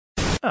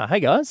Oh,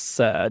 hey guys,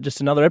 just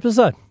another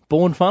episode.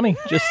 Born funny.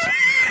 Just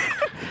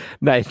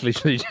Nate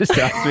literally just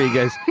asked me, he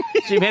goes,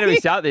 Jim, how do we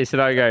start this?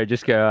 And I go,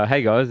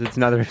 hey guys, it's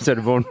another episode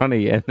of Born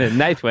Funny. And then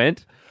Nate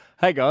went,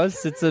 hey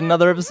guys, it's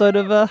another episode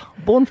of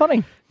Born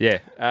Funny. yeah.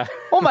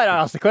 Well, mate, I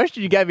asked the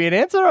question, you gave me an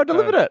answer, I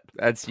delivered it.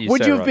 That's you.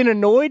 Would so you have right. been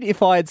annoyed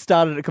if I had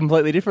started it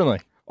completely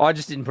differently? I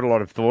just didn't put a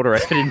lot of thought or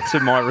effort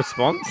into my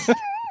response.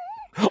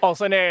 Oh,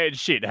 so now it's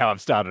shit how I've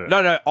started it.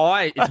 No,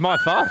 it's my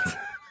fault.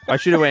 I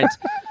should have went,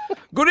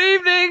 good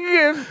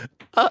evening,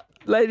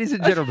 ladies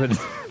and gentlemen.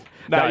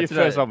 No, your it's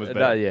first one was better.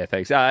 No, yeah,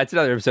 thanks. It's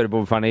another episode of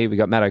Born Funny. We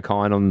got Matt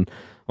Okine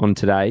on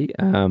today,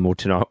 or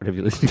tonight, whatever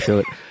you're listening to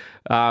it.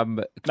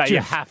 No, you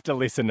have to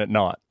listen at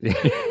night.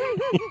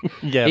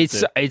 Yeah,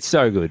 it's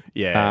so good.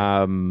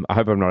 Yeah. I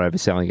hope I'm not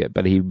overselling it,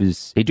 but he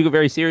took it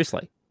very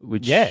seriously.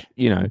 Which, Yeah.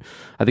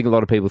 I think a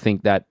lot of people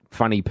think that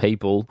funny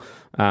people,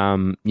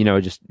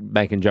 are just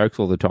making jokes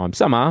all the time.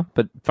 Some are,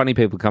 but funny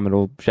people come in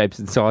all shapes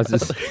and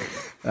sizes.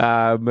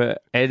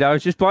 And I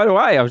was just blown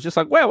away. I was just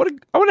like, wow,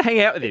 I want to hang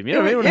out with him. You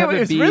know what I mean? It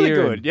was really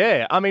good.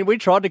 Yeah. I mean, we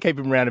tried to keep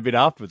him around a bit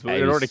afterwards, but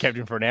we'd already kept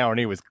him for an hour and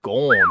he was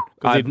gone.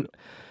 I've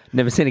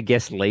never seen a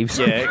guest leave.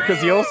 Yeah,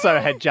 because he also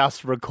had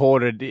just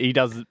recorded, he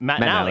does Matt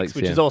and Alex,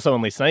 which is also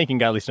on Listener. You can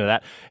go listen to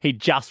that. He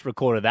just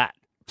recorded that.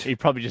 He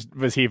probably just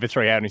was here for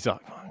 3 hours and he's like,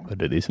 I'm going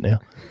to do this now.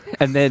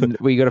 And then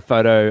we got a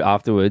photo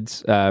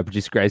afterwards.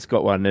 Producer Grace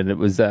got one and it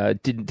was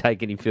didn't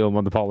take any film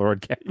on the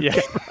Polaroid camera. Yeah.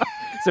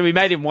 So we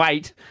made him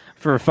wait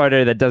for a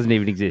photo that doesn't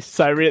even exist.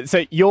 So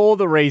you're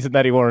the reason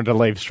that he wanted to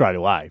leave straight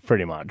away,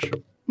 pretty much.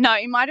 No,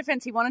 in my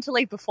defence, he wanted to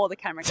leave before the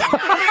camera came.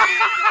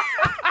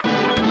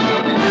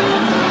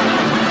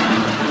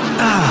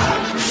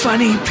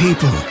 Funny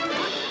people.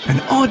 An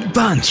odd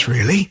bunch,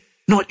 really.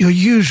 Not your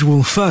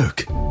usual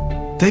folk.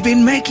 They've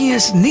been making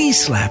us knee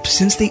slap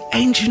since the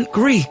ancient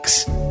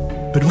Greeks.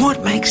 But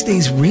what makes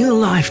these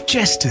real-life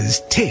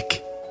jesters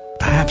tick?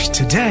 Perhaps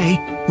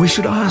today we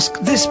should ask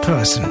this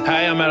person.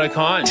 Hey, I'm Matt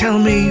Okine. Tell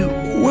me,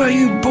 were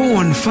you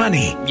born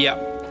funny?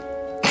 Yep.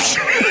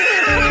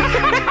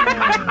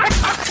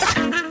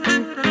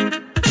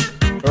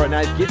 All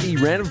right, Nate, get the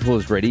round of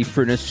applause ready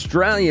for an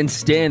Australian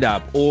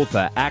stand-up,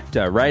 author,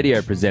 actor,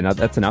 radio presenter.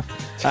 That's enough.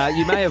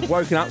 You may have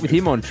woken up with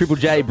him on Triple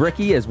J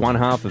Brekkie as one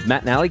half of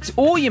Matt and Alex,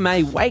 or you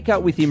may wake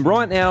up with him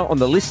right now on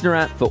the Listener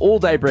app for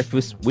all-day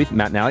breakfast with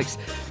Matt and Alex.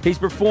 He's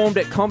performed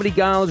at comedy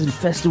galas and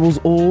festivals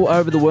all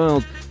over the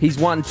world. He's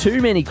won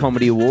 2 many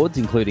comedy awards,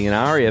 including an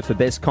ARIA for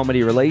Best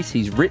Comedy Release.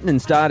 He's written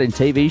and starred in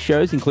TV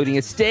shows, including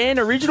a Stan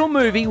original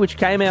movie, which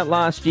came out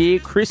last year,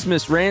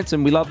 Christmas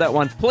Ransom. We love that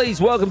one.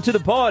 Please welcome to the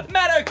pod,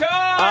 Matt Okine!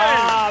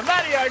 Ah,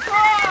 Matty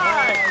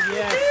O'Connor!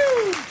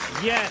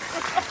 Yes.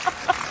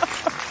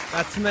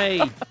 That's me.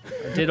 I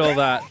did all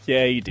that.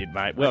 Yeah, you did,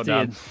 mate. Well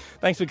done. did.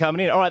 Thanks for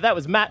coming in. All right, that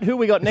was Matt. Who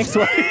we got next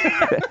week?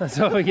 That's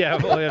all we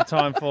have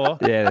time for.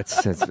 Yeah,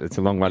 that's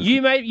a long one.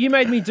 You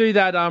made me do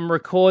that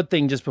record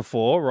thing just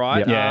before,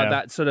 right? Yep. Yeah.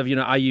 That sort of,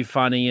 are you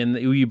funny and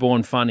were you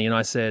born funny? And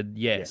I said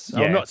yes.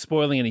 Yeah. I'm not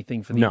spoiling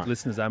anything for the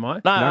listeners, am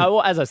I? No,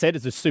 well, as I said,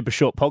 it's a super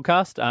short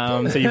podcast,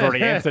 so you've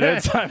already answered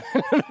it. So.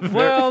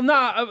 Well,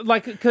 no,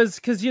 because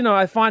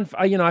I find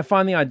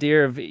the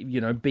idea of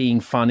being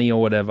funny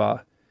or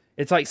whatever.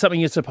 It's like something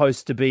you're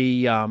supposed to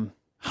be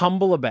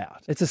humble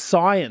about. It's a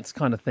science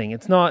kind of thing.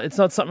 It's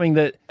not something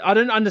that I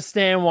don't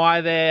understand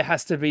why there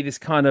has to be this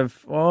kind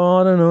of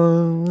I don't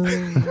know.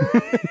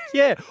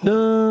 Yeah.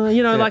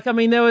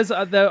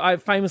 I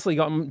famously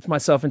got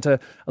myself into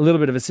a little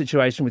bit of a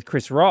situation with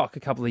Chris Rock a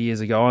couple of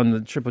years ago on the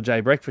Triple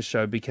J Breakfast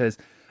Show because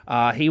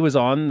he was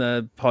on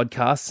the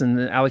podcast and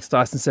Alex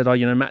Dyson said,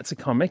 Matt's a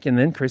comic. And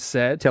then Chris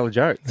said, Tell a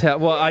joke.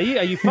 Are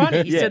you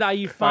funny? He said, are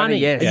you funny?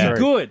 Yes. Are you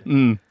good?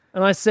 Mm.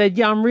 And I said,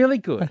 yeah, I'm really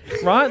good,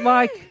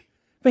 right?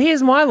 But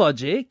here's my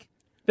logic,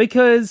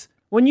 because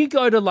when you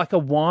go to like a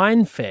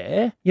wine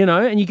fair,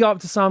 and you go up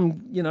to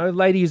some,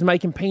 lady who's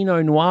making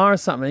Pinot Noir or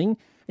something,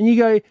 and you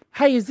go,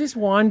 hey, is this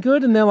wine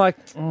good? And they're like,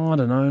 oh, I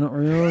don't know, not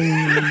really.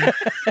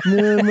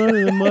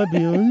 It might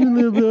be a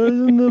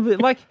little bit.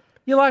 Like,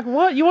 you're like,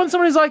 what? You want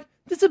someone who's like,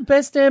 this is the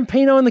best damn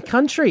Pinot in the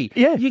country.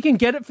 Yeah. You can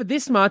get it for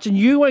this much and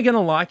you are going to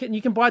like it and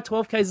you can buy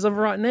 12 cases of it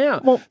right now.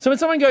 Well, so when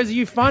someone goes, are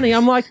you funny?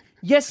 I'm like,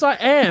 yes, I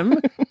am,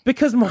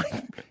 because my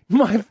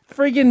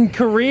friggin'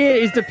 career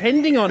is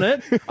depending on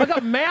it. I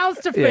got mouths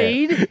to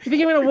feed. You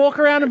think I'm going to walk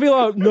around and be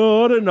like,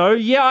 no, I don't know.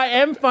 Yeah, I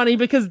am funny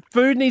because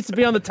food needs to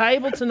be on the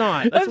table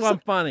tonight. That's why I'm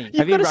funny.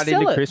 Have you gotta run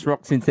sell into it. Chris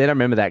Rock since then? I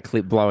remember that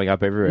clip blowing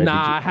up everywhere.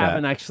 Nah, I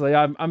haven't actually.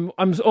 I'm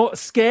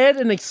scared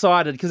and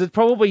excited because it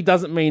probably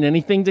doesn't mean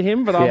anything to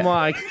him, but I'm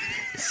like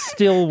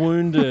still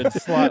wounded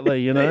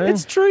slightly,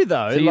 It's true,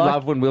 though. So you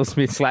love when Will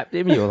Smith slapped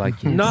him? You're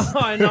like, yes. No,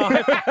 I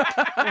know.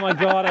 Oh my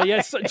God.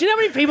 Yes. Do you know how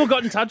many people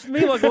got in touch with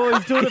me? Like, oh,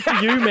 he's doing it for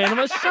you, man. I'm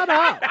like, shut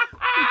up. What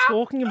are you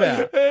talking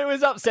about? It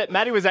was upset.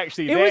 Matty was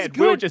actually It there. was good.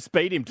 We'll just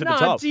beat him to the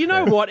top. Do you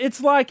know what?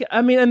 It's like,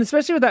 and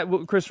especially with that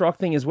Chris Rock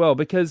thing as well,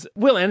 because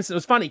Will Anderson, it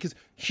was funny because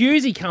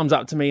Hughesy comes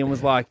up to me and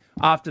was like,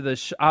 after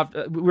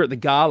we were at the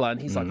gala,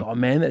 and he's like, oh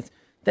man,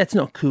 that's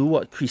not cool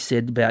what Chris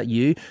said about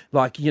you.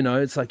 Like,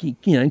 it's like,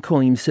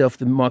 calling himself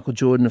the Michael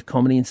Jordan of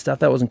comedy and stuff.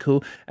 That wasn't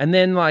cool. And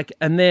then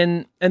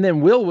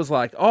Will was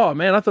like, oh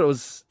man, I thought it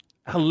was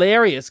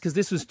hilarious because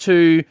this is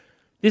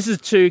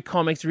two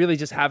comics really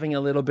just having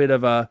a little bit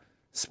of a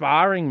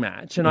sparring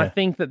match. And I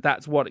think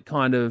that's what it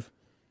kind of,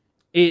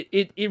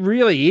 it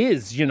really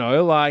is,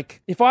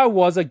 like if I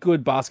was a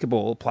good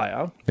basketball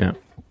player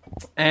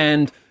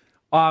and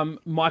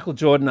Michael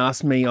Jordan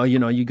asked me, oh,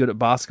 you good at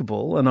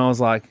basketball? And I was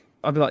like,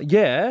 I'd be like,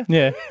 yeah.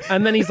 Yeah.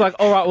 And then he's like,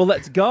 all right, well,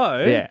 let's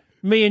go. Yeah.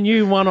 Me and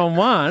you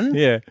one-on-one.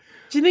 Yeah.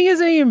 Do you think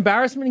there's any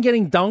embarrassment in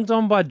getting dunked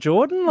on by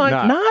Jordan?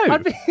 Like, No.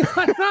 I'd be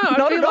like, no.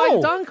 I'd be at like,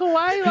 all. dunk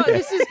away.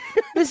 Like,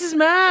 this is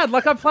mad.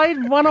 Like, I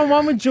played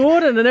one-on-one with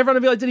Jordan and everyone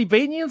would be like, did he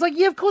beat you? And it's like,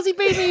 yeah, of course he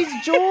beat me.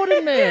 He's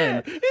Jordan,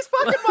 man. He's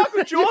fucking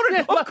Michael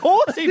Jordan. Of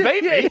course he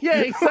beat me.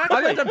 Yeah, exactly.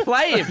 I got to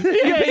play him.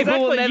 Yeah, People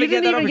will exactly. never You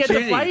get didn't that even get to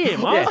opportunity. play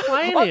him. I was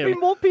playing I'd him. be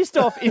more pissed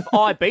off if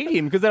I beat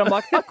him because then I'm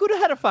like, I could have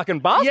had a fucking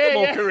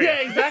basketball career.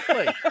 Yeah,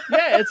 exactly.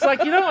 Yeah, it's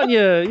like you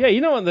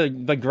don't want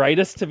the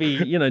greatest to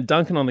be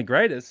dunking on the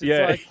greatest.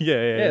 It's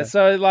Yeah.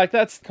 So like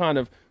that's kind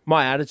of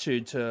my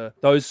attitude to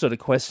those sort of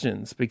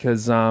questions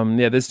because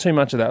there's too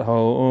much of that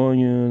whole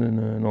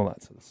and all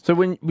that sort of stuff. So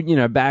when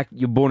back,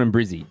 you're born in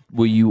Brizzy.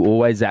 Were you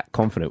always that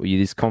confident? Were you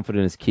this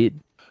confident as a kid?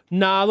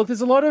 Nah, look,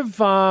 there's a lot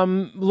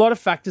of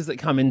factors that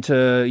come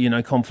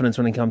into confidence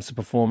when it comes to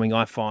performing.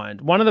 I find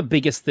one of the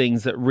biggest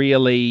things that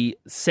really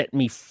set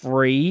me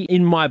free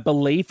in my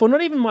belief, or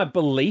not even my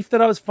belief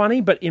that I was funny,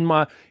 but in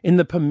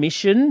the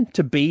permission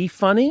to be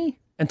funny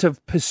and to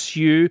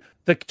pursue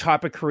the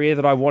type of career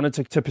that I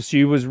wanted to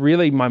pursue was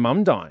really my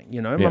mum dying.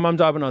 My mum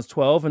died when I was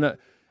 12,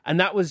 and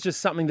that was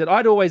just something that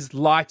I'd always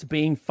liked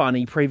being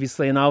funny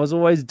previously, and I was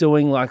always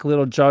doing like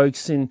little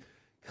jokes in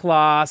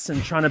class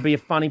and trying to be a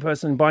funny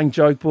person, buying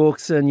joke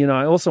books, and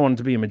I also wanted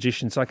to be a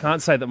magician, so I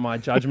can't say that my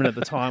judgment at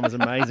the time was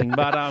amazing,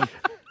 but I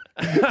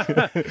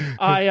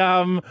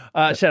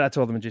shout out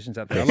to all the magicians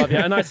out there. I love you,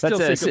 and I still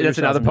That's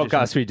secretly another wish I was a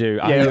podcast we do.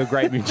 Are you a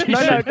great magician?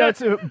 No,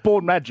 that's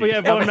Born Magic.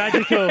 magician. Born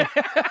magical.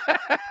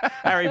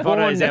 Harry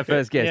Potter is our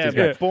first guest. He's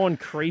great. Born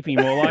creepy,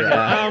 more like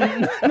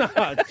it.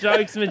 No,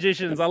 jokes,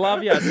 magicians. I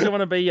love you. I still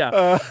want to be you.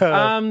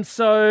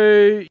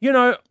 So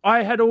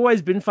I had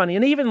always been funny,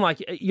 and even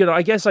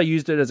I guess I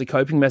used it as a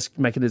coping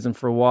mechanism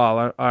for a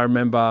while. I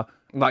remember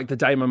like the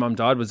day my mum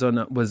died was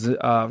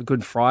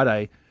Good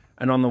Friday.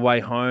 And on the way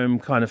home,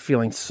 kind of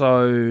feeling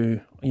so,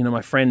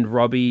 my friend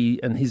Robbie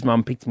and his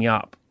mum picked me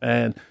up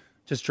and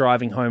just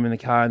driving home in the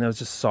car and there was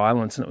just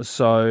silence and it was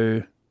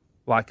so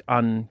like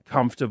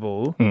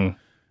uncomfortable.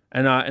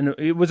 And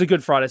it was a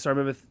Good Friday. So I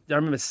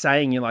remember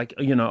saying, at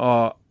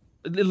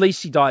least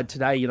she died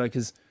today,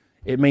 because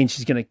it means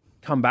she's going to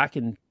come back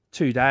in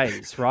 2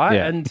 days, right?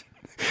 Yeah. And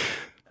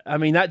I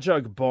mean, that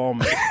joke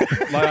bombed.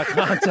 I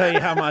can't tell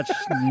you how much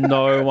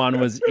no one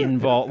was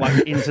involved,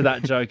 into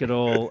that joke at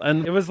all.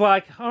 And it was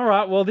like, all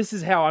right, well, this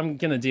is how I'm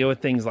going to deal with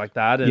things like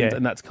that.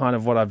 And that's kind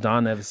of what I've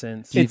done ever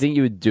since. Do you think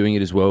you were doing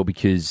it as well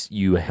because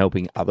you were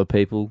helping other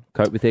people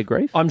cope with their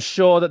grief? I'm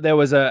sure that there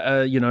was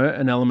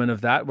an element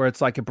of that where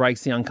it's like it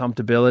breaks the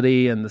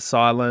uncomfortability and the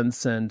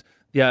silence and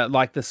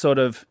the sort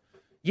of,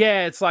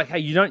 it's like, hey,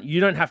 you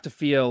don't have to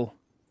feel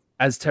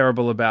as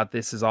terrible about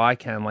this as I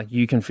can. Like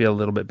you can feel a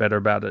little bit better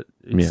about it.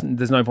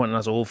 There's no point in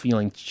us all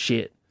feeling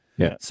shit.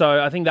 Yeah.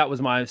 So I think that was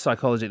my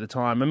psychology at the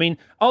time. I mean,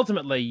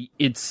 ultimately,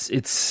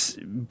 it's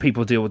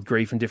people deal with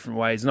grief in different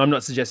ways, and I'm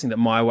not suggesting that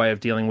my way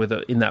of dealing with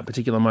it in that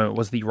particular moment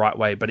was the right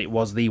way, but it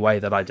was the way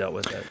that I dealt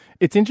with it.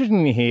 It's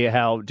interesting to hear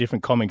how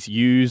different comics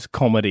use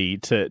comedy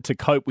to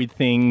cope with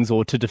things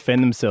or to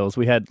defend themselves.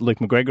 We had Luke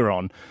McGregor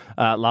on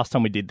last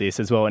time we did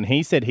this as well, and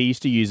he said he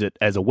used to use it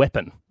as a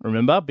weapon,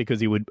 remember? Because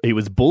he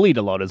was bullied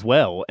a lot as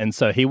well, and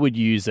so he would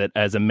use it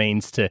as a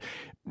means to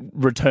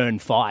return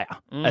fire,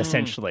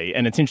 essentially.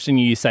 And it's interesting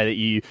you say that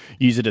you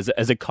use it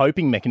as a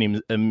coping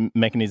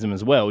mechanism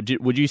as well.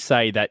 Would you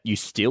say that you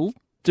still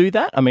do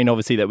that? I mean,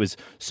 obviously that was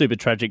super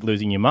tragic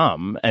losing your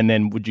mum. And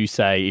then would you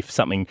say if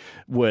something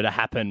were to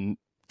happen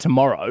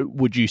tomorrow,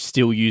 would you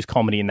still use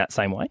comedy in that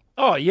same way?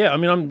 Oh, yeah. I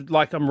mean,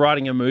 I'm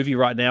writing a movie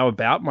right now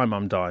about my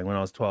mum dying when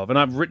I was 12. And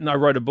I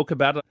wrote a book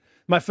about it.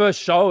 My first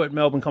show at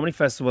Melbourne Comedy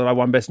Festival that I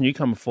won Best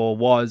Newcomer for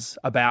was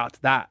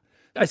about that.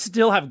 I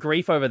still have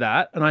grief over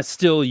that, and I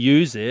still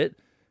use it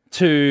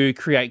to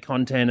create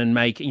content and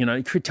make,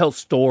 tell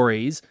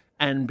stories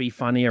and be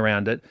funny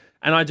around it.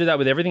 And I do that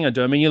with everything I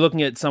do. I mean, you're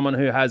looking at someone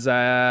who has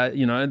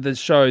the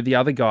show The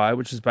Other Guy,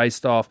 which is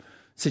based off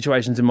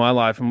situations in my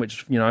life in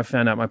which, I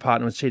found out my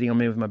partner was cheating on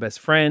me with my best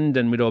friend,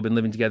 and we'd all been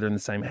living together in the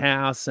same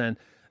house. And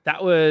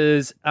that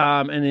was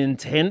an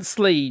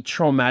intensely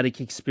traumatic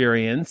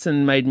experience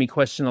and made me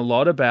question a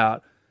lot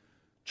about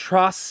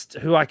trust,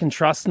 who I can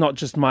trust, not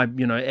just my,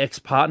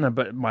 ex-partner,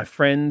 but my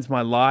friends,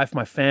 my life,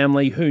 my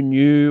family, who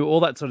knew,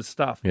 all that sort of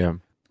stuff. Yeah.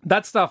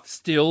 That stuff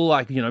still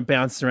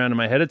bounces around in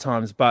my head at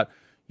times, but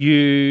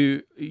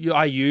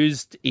I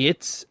used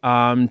it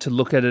to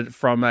look at it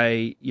from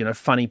a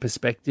funny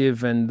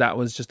perspective, and that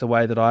was just a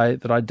way that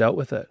I dealt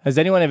with it. Has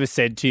anyone ever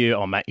said to you,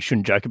 "Oh, mate, you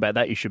shouldn't joke about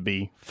that. You should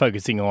be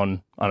focusing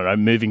on, I don't know,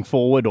 moving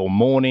forward or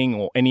mourning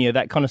or any of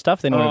that kind of stuff"?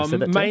 Has anyone ever said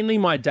that to you? Mainly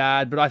my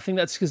dad, but I think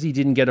that's because he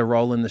didn't get a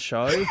role in the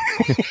show.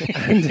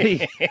 And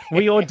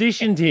we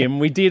auditioned him.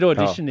 We did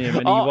audition him,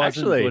 and he wasn't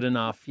actually? good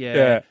enough.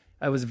 Yeah.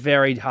 It was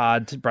very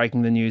hard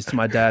breaking the news to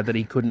my dad that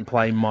he couldn't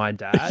play my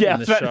dad in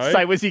the show.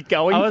 Say, was he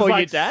going I was for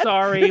like, your dad?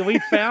 sorry, we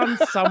found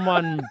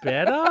someone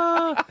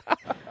better.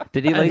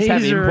 Did he at least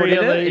have input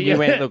in it? And you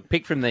went, look,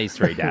 pick from these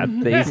three, Dad.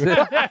 Who's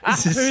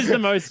the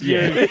most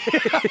you?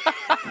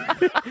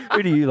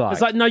 Who do you like?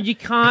 It's like, no, you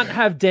can't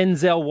have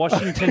Denzel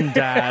Washington,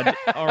 Dad.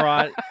 All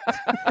right.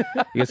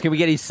 He goes, can we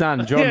get his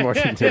son, John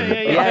Washington?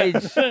 Yeah. The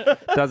age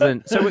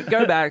doesn't. So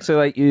go back. So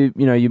like your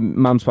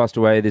mum's passed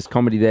away. There's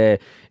comedy there.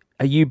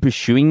 Are you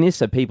pursuing this?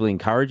 Are people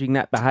encouraging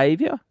that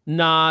behaviour?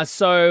 Nah,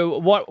 so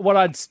what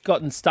I'd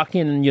gotten stuck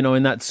in,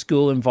 in that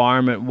school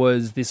environment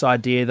was this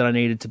idea that I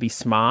needed to be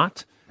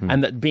smart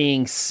and that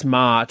being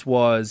smart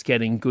was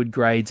getting good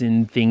grades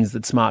in things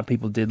that smart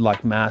people did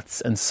like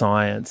maths and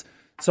science.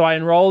 So I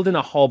enrolled in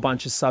a whole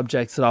bunch of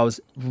subjects that I was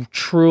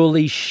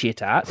truly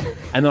shit at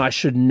and that I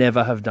should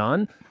never have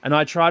done. And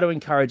I try to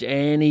encourage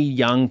any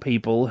young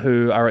people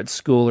who are at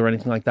school or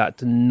anything like that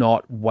to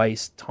not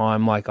waste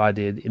time like I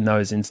did in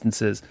those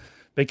instances.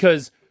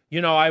 Because,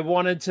 I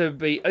wanted to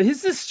be...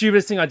 Here's the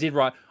stupidest thing I did,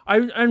 right? I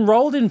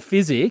enrolled in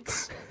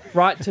physics,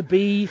 right, to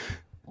be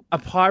a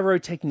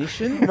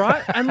pyrotechnician,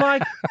 right? And,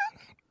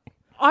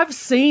 I've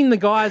seen the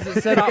guys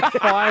that set up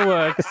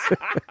fireworks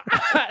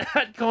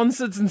at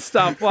concerts and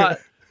stuff. Like,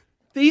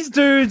 these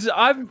dudes,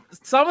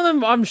 some of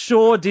them I'm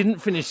sure didn't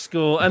finish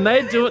school, and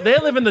they're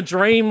living the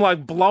dream,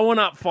 like blowing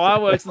up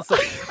fireworks and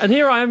stuff. And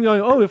here I am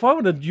going, if I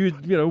want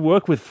to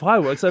work with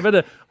fireworks, I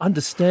better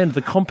understand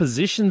the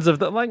compositions of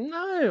that. Like,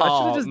 no, I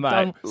should have just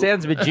done.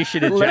 Sounds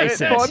magician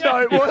adjacent.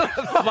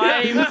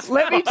 Flames.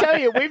 Let me tell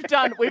you, we've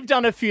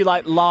done a few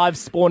live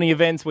sporting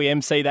events. We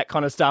MC that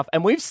kind of stuff,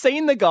 and we've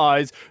seen the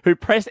guys who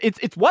press.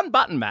 It's one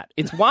button, Matt.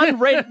 It's one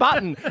red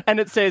button, and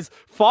it says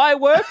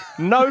firework,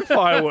 no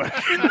firework.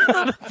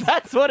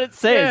 That's what it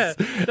says.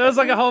 Yeah. There was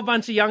a whole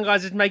bunch of young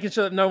guys just making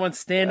sure that no one's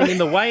standing in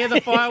the way of the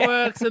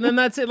fireworks, and then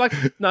that's it.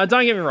 No,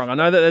 don't get me wrong. I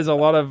know that there's a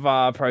lot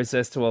of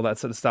process to all that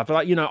sort of stuff, but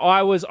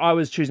I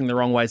was choosing the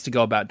wrong ways to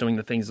go about doing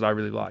the things that I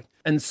really like.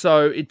 And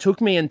so it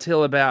took me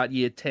until about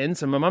year 10.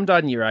 So my mum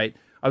died in year 8.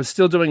 I was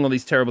still doing all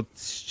these terrible,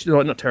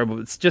 not terrible,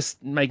 but it's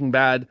just making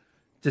bad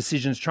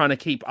decisions, trying to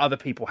keep other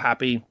people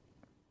happy.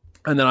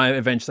 And then I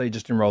eventually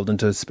just enrolled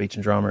into speech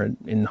and drama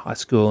in high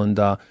school, and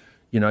got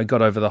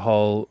over the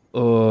whole.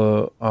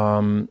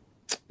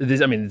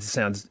 It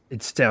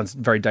sounds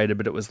very dated,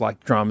 but it was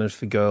like dramas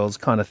for girls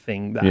kind of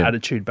thing. That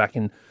attitude back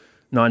in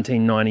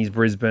 1990s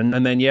Brisbane,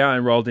 and then I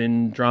enrolled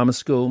in drama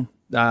school.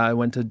 I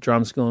went to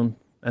drama school,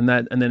 and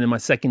then in my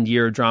second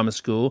year of drama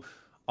school,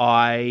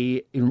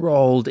 I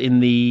enrolled in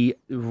the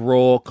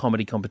Raw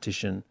comedy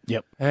competition.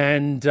 Yep,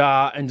 and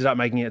ended up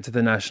making it to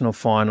the national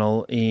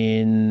final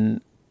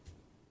in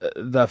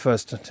the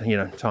first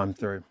time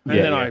through, and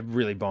then I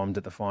really bombed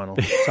at the final.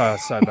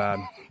 so bad.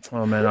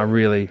 Oh man, I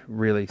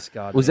really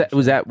scarred. Was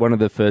that one of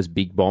the first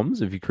big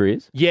bombs of your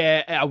careers?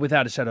 Yeah,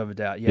 without a shadow of a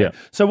doubt. Yeah.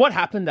 So what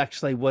happened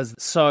actually was,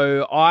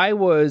 I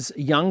was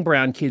a young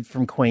brown kid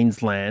from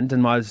Queensland,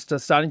 and I was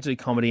just starting to do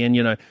comedy,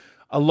 and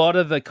a lot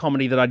of the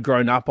comedy that I'd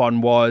grown up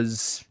on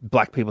was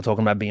black people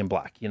talking about being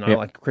black.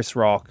 Like Chris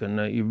Rock and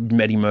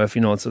Eddie Murphy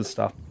and all that sort of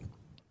stuff.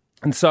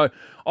 And so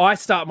I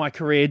start my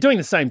career doing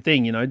the same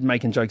thing,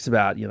 making jokes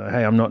about,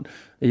 hey, I'm not,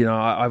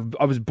 I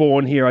was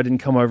born here. I didn't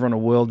come over on a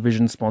World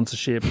Vision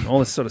sponsorship and all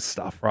this sort of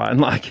stuff, right?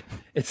 And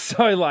it's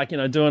so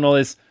doing all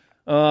this,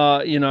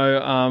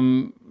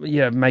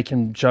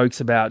 making jokes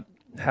about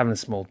having a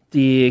small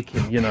dick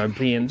and,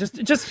 being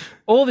just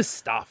all this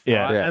stuff,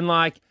 right? Yeah.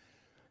 And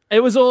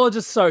it was all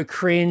just so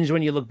cringe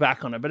when you look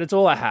back on it, but it's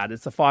all I had.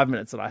 It's the 5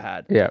 minutes that I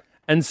had. Yeah.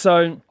 And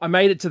so I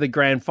made it to the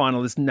grand final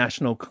of this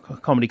national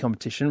comedy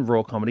competition,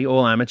 Raw Comedy,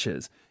 all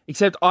amateurs.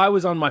 Except I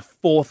was on my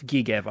 4th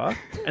gig ever,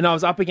 and I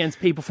was up against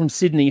people from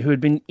Sydney who had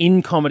been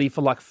in comedy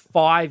for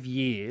 5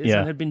 years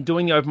and had been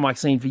doing the open mic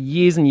scene for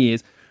years and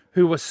years,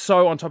 who were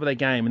so on top of their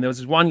game. And there was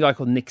this one guy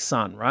called Nick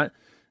Sun, right?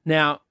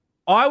 Now,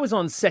 I was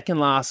on second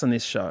last on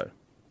this show.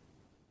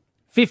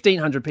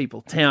 1,500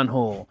 people, town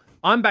hall.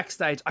 I'm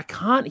backstage. I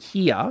can't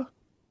hear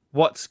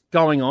what's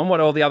going on, what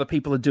all the other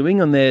people are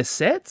doing on their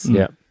sets.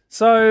 Yeah.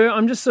 So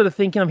I'm just sort of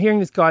thinking, I'm hearing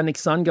this guy, Nick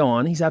Sun, go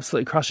on. He's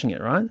absolutely crushing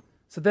it, right?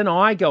 So then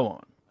I go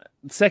on,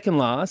 second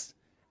last,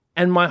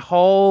 and my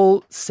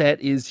whole set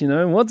is,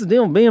 what's the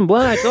deal with being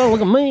black? Oh,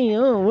 look at me.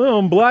 Oh, well,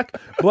 I'm black,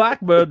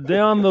 but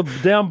down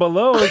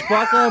below is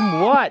black,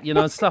 I'm white.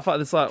 Stuff like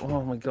this,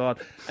 oh my God.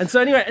 And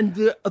so anyway, and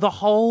the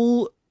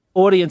whole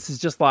audience is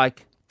just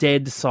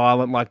dead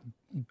silent,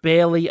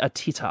 barely a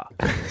titter,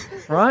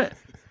 right?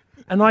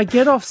 And I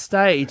get off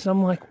stage and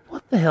I'm like,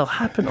 what the hell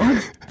happened?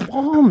 I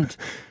bombed.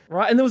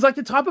 right? And there was like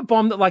the type of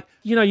bomb that like,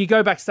 you know, you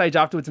go backstage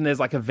afterwards and there's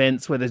like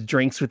events where there's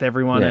drinks with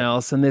everyone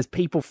else and there's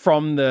people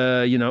from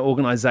the, you know,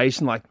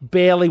 organization like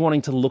barely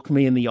wanting to look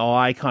me in the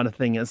eye kind of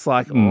thing. It's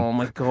like, oh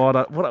my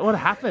God, what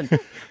happened?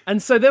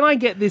 And so then I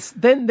get this,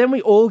 then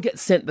we all get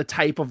sent the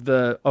tape of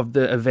the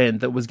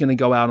event that was going to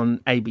go out on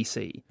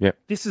ABC. Yep.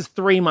 This is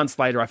 3 months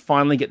later. I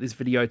finally get this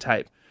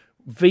videotape,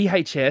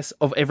 VHS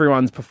of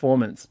everyone's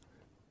performance.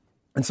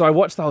 And so I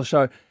watched the whole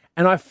show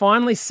and I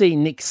finally see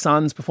Nick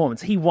Sun's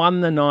performance. He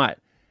won the night.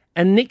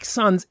 And Nick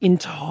Sun's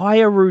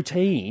entire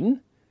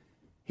routine,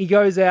 he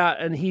goes out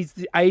and he's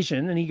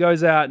Asian and he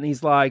goes out and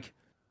he's like,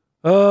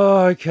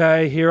 oh,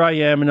 okay, here I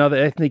am, another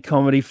ethnic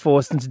comedy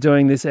forced into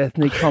doing this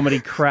ethnic comedy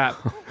crap.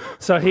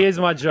 So here's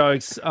my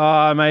jokes. Oh,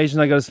 I'm Asian,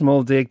 I got a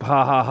small dick,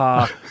 ha, ha,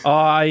 ha. Oh,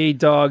 I eat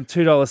dog,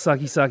 $2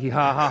 sucky, sucky,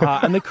 ha, ha, ha.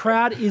 And the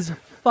crowd is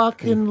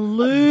fucking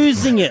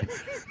losing it,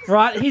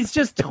 right? He's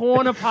just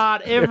torn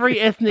apart every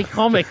ethnic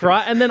comic,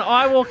 right? And then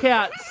I walk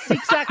out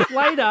 6 acts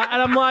later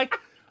and I'm like,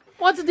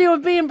 what's the deal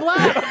with being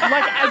black?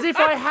 Like, as if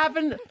I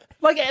haven't...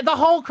 Like, the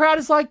whole crowd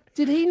is like,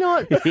 did he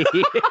not...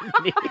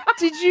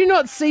 Did you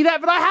not see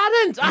that? But I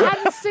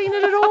hadn't seen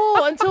it at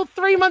all until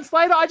 3 months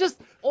later.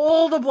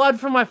 All the blood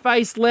from my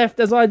face left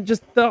as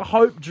the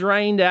hope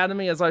drained out of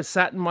me as I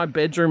sat in my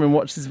bedroom and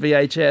watched this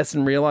VHS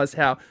and realised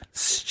how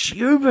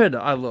stupid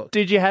I looked.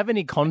 Did you have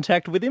any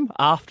contact with him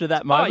after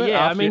that moment? Oh,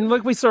 yeah. I mean,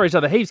 look, we saw each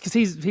other heaps because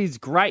he's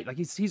great. Like,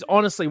 he's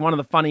honestly one of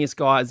the funniest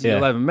guys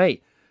you'll ever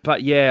meet.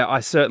 But yeah,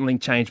 I certainly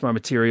changed my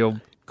material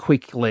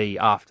quickly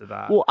after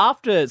that. Well,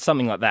 after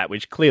something like that,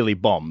 which clearly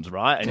bombs,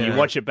 right? And you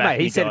watch it back. Mate,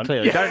 and he you're said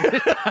going, it clearly.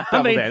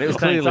 Don't down. It was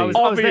clearly. I was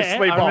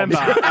obviously there. bombs.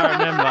 I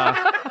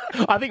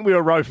remember. I think we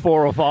were row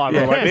 4 or 5.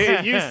 We're like,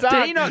 "There, you suck."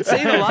 Did he not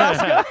see the last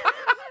guy?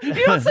 Did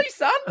you not see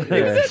Son? He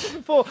was there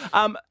before.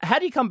 How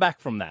do you come back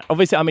from that?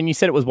 Obviously, I mean, you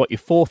said it was your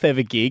 4th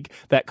ever gig,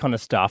 that kind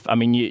of stuff. I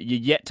mean, you're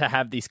yet to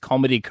have this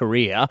comedy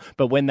career,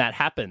 but when that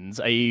happens,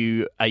 are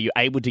you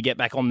able to get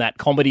back on that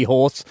comedy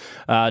horse,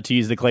 to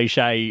use the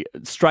cliche,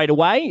 straight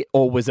away,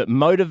 or was it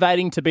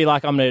motivating to be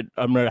like, I'm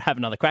gonna have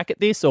another crack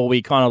at this, or were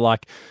you kind of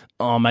like,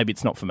 oh, maybe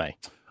it's not for me?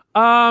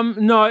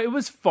 No, it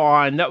was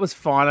fine. That was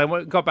fine.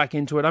 I got back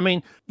into it. I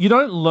mean, you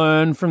don't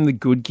learn from the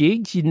good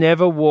gigs. You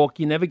never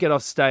get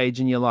off stage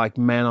and you're like,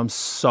 man, I'm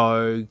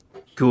so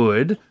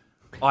good.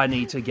 I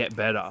need to get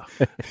better.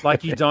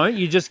 Like, you don't.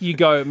 You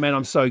go, man,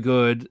 I'm so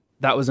good.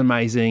 That was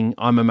amazing.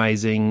 I'm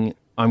amazing.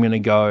 I'm going to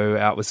go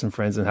out with some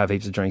friends and have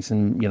heaps of drinks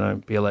and, you know,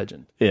 be a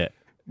legend. Yeah.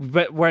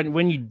 But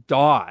when you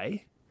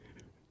die,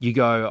 you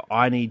go,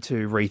 I need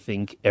to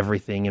rethink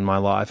everything in my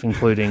life,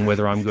 including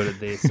whether I'm good at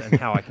this and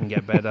how I can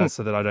get better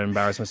so that I don't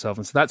embarrass myself.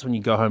 And so that's when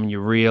you go home and you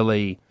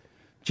really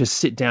just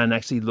sit down and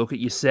actually look at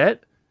your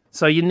set.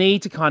 So you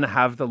need to kind of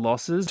have the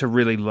losses to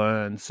really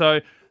learn.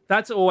 So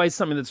that's always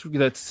something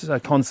that's a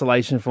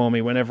consolation for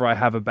me. Whenever I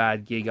have a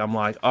bad gig, I'm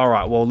like, all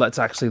right, well, let's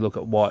actually look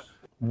at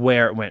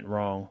where it went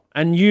wrong.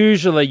 And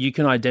usually you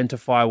can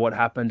identify what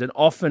happened. And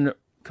often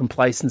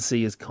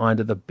complacency is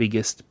kind of the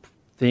biggest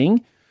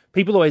thing.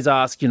 People always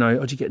ask, you know,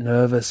 oh, do you get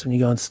nervous when you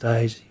go on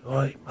stage?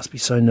 Oh, it must be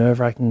so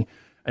nerve-wracking.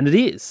 And it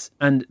is.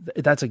 And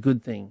that's a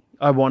good thing.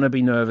 I want to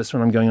be nervous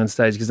when I'm going on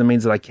stage because it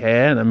means that I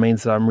care and it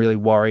means that I'm really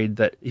worried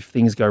that if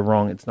things go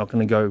wrong, it's not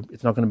going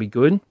to be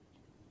good.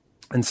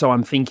 And so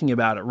I'm thinking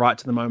about it right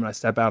to the moment I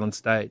step out on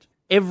stage.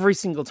 Every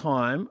single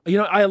time, you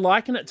know, I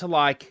liken it to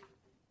like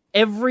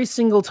every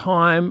single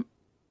time,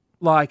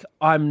 like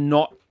I'm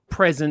not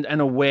present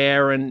and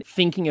aware and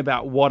thinking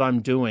about what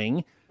I'm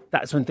doing,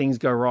 that's when things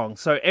go wrong.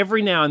 So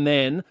every now and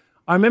then,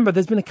 I remember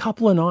there's been a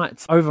couple of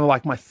nights over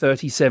like my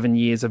 37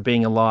 years of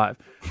being alive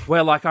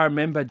where like I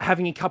remember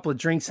having a couple of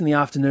drinks in the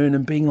afternoon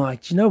and being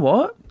like, do you know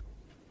what?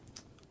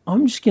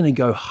 I'm just going to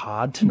go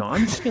hard tonight.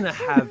 I'm just going to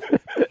have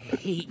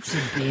heaps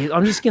of beers.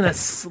 I'm just going to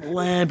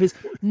slam beers.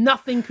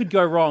 Nothing could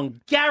go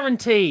wrong.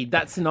 Guaranteed.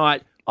 That's the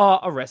night. Oh,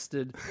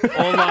 arrested.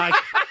 Or like...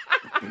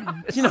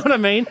 Do you know what I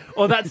mean?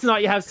 Or that's the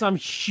night you have some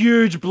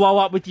huge blow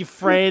up with your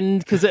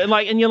friend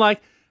and you're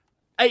like,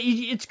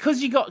 it's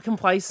because you got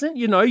complacent,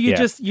 you know. You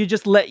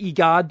just let your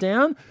guard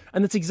down,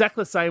 and it's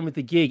exactly the same with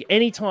the gig.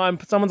 Anytime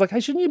someone's like, "Hey,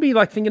 shouldn't you be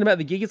like thinking about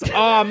the gig?" It's like,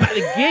 "Oh, Matt,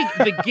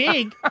 the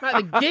gig.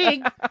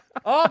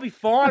 I'll be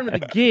fine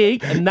with the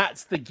gig," and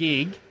that's the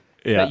gig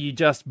that you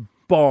just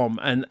bomb,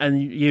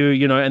 and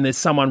you know, and there's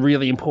someone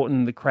really important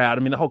in the crowd.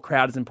 I mean, the whole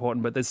crowd is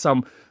important, but there's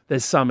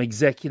some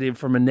executive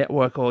from a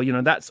network, or you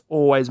know, that's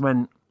always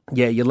when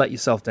you let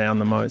yourself down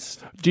the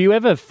most. Do you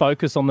ever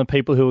focus on the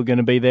people who are going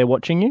to be there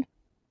watching you?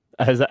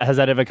 Has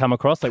that ever come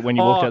across, like when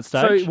you walked out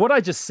stage? So what I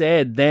just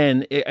said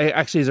then it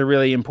actually is a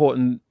really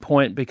important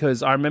point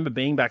because I remember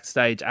being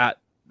backstage at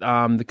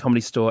the Comedy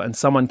Store and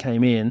someone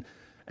came in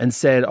and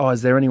said, oh,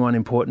 is there anyone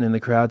important in the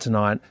crowd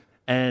tonight?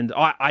 And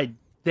I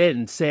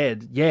then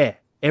said, yeah,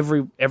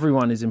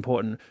 everyone is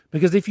important.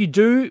 Because if you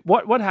do,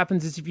 what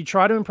happens is if you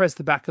try to impress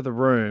the back of the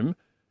room,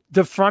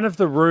 the front of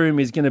the room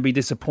is going to be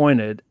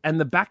disappointed and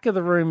the back of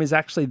the room is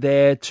actually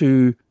there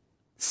to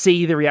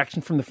see the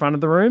reaction from the front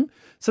of the room.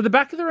 So the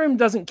back of the room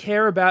doesn't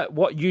care about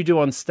what you do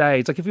on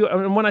stage. Like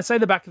and when I say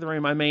the back of the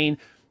room, I mean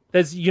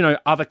there's,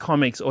 other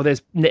comics or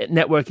there's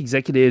network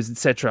executives,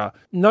 etc.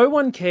 No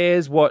one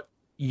cares what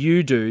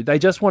you do. They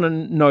just want to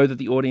know that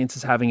the audience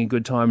is having a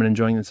good time and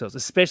enjoying themselves,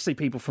 especially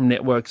people from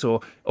networks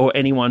or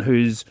anyone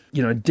who's,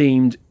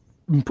 deemed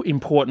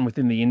important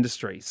within the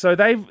industry. So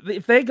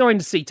if they're going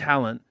to see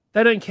talent,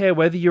 they don't care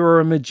whether you're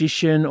a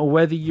magician or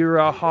whether you're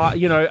a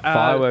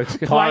fireworks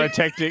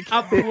pyrotechnic,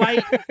 a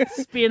plate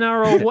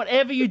spinner or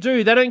whatever you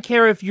do. They don't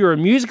care if you're a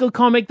musical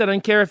comic. They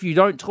don't care if you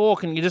don't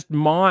talk and you just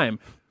mime.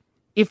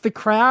 If the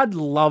crowd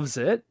loves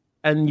it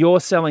and you're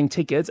selling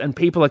tickets and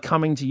people are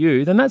coming to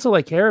you, then that's all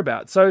they care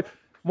about. So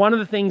one of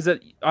the things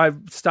that I've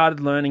started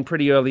learning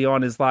pretty early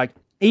on is like,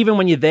 even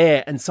when you're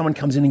there and someone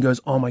comes in and goes,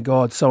 oh my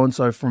God,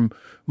 so-and-so from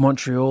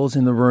Montreal's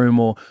in the room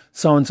or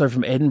so-and-so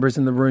from Edinburgh's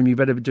in the room, you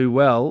better do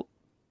well.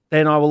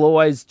 Then I will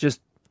always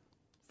just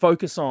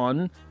focus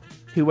on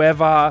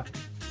whoever,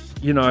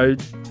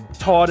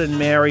 Todd and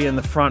Mary in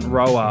the front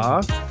row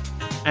are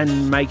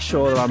and make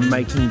sure that I'm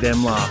making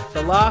them laugh.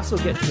 The laughs will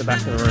get to the back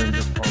of the room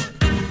just fine.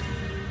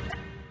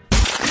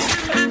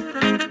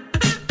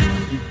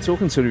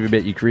 Talking sort of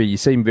about your career, you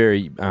seem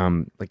very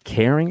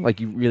caring, like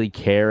you really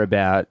care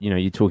about,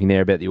 you're talking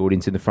there about the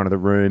audience in the front of the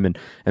room and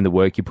the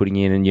work you're putting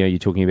in, and you're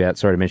talking about,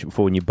 sorry to mention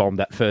before, when you bombed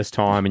that first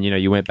time and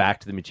you went back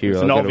to the material.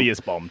 It's an obvious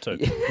bomb too.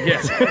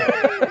 Yes.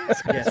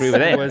 Yes, we were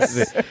there.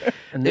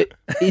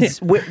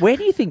 Where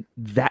do you think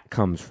that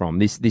comes from?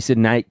 This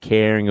innate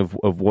caring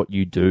of what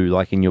you do,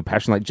 like in your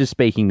passion, like just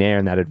speaking there,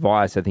 and that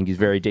advice I think is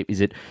very deep. Is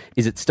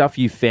it stuff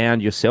you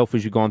found yourself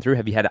as you've gone through?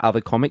 Have you had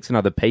other comics and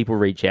other people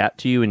reach out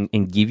to you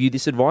and give you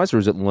this advice, or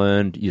is it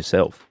learned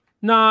yourself?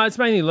 No, it's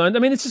mainly learned. I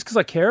mean, it's just because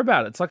I care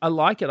about it. It's like I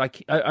like it.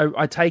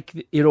 I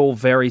take it all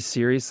very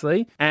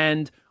seriously,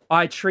 and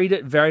I treat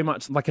it very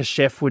much like a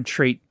chef would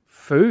treat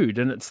food.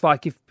 And it's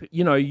like, if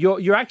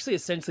you're actually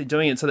essentially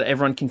doing it so that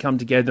everyone can come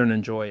together and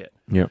enjoy it.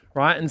 Yeah.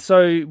 Right. And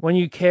so when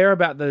you care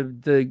about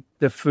the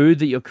food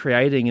that you're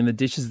creating and the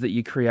dishes that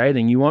you're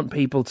creating, you want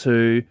people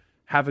to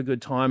have a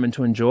good time and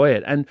to enjoy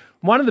it. And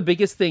one of the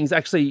biggest things,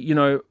 actually,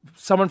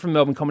 someone from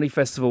Melbourne Comedy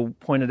Festival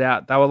pointed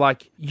out, they were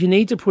like, you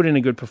need to put in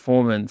a good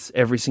performance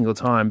every single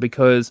time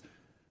because,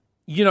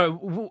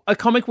 a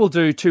comic will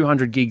do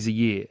 200 gigs a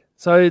year.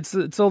 So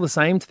it's all the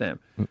same to them.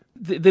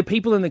 The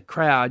people in the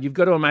crowd, you've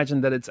got to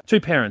imagine that it's two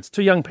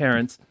young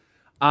parents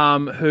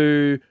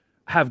who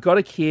have got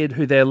a kid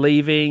who they're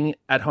leaving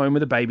at home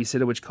with a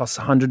babysitter, which costs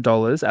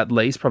 $100 at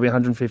least, probably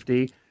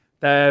 $150.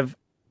 They've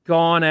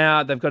gone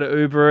out, they've got to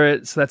Uber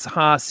it, so that's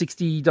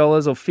 $60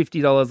 or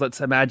 $50, let's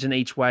imagine,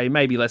 each way,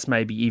 maybe less,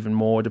 maybe even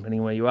more,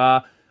 depending where you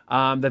are.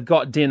 They've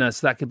got dinner,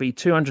 so that could be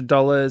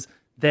 $200.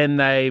 Then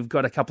they've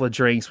got a couple of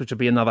drinks, which would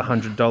be another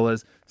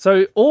 $100.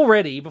 So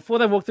already, before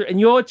they walk through, and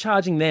you're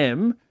charging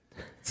them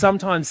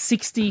sometimes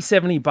 $60,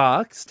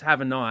 $70 to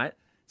have a night.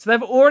 So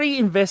they've already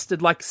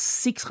invested like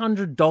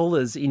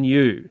 $600 in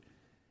you.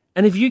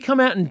 And if you come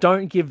out and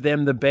don't give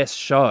them the best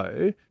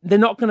show, they're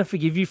not going to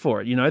forgive you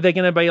for it. They're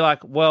going to be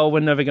like, well, we're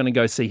never going to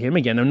go see him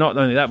again. And not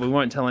only that, we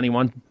won't tell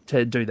anyone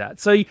to do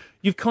that. So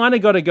you've kind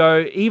of got to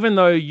go, even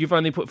though you've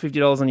only put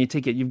 $50 on your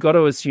ticket, you've got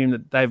to assume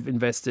that they've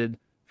invested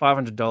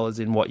 $500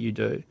 in what you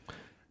do.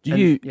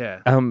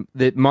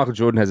 That Michael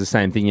Jordan has the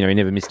same thing. He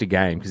never missed a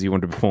game because he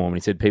wanted to perform. And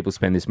he said people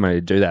spend this money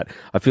to do that.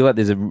 I feel like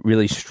there's a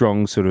really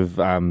strong sort of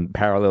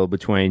parallel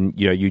between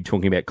you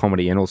talking about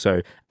comedy and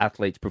also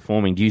athletes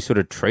performing. Do you sort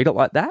of treat it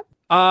like that?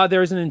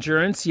 There is an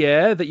endurance,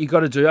 that you got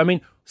to do. I mean,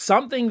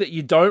 something that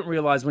you don't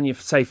realize when you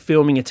say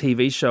filming a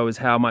TV show is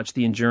how much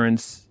the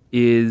endurance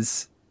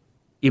is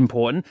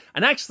important.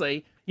 And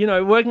actually,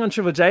 working on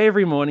Triple J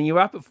every morning, you're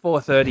up at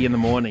 4:30 in the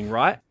morning,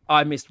 right?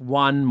 I missed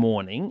one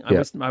morning. I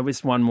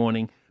missed one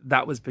morning.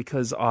 That was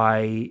because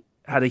I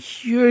had a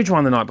huge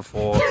one the night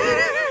before.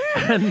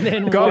 And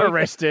then got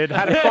arrested,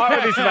 had a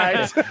fight with his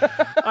mates.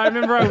 I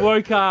remember I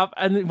woke up,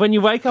 and when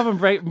you wake up on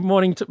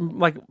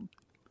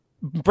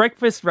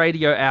breakfast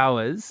radio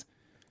hours,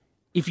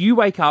 if you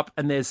wake up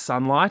and there's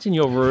sunlight in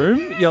your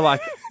room, you're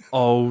like,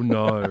 oh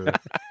no.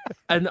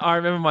 And I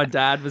remember my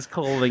dad was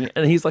calling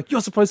and he's like,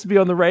 you're supposed to be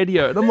on the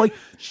radio. And I'm like,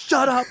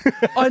 shut up.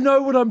 I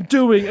know what I'm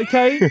doing,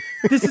 okay?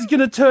 This is going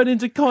to turn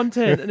into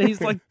content. And he's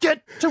like,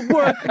 get to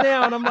work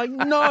now. And I'm like,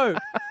 no.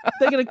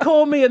 They're going to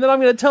call me and then I'm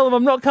going to tell them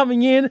I'm not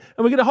coming in and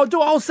we're going to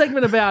do a whole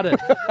segment about it.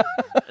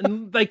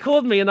 And they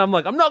called me and I'm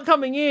like, I'm not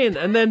coming in.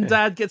 And then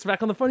Dad gets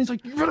back on the phone. He's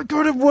like, you got to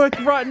go to work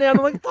right now. And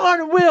I'm like,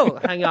 fine, I will.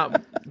 Hang up,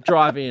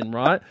 drive in,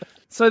 right?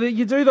 So that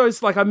you do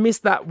those, like I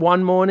missed that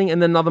one morning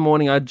and then another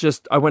morning I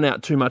went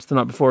out too much the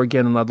night before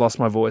again and I'd lost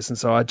my voice. And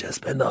so I just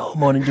spent the whole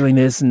morning doing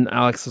this and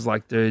Alex was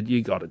like, dude,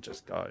 you got to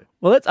just go.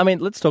 Well,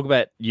 let's talk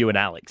about you and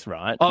Alex,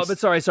 right? Oh, but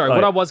sorry.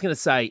 What I was going to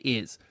say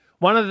is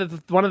one of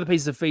the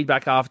pieces of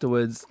feedback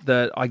afterwards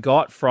that I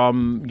got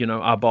from,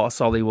 our boss,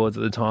 Ollie Wards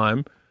at the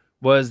time,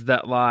 was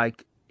that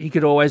like he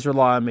could always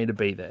rely on me to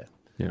be there.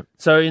 Yeah.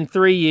 So in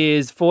 3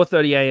 years,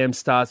 4:30 a.m.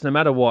 starts, no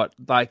matter what,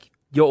 like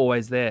you're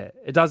always there.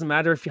 It doesn't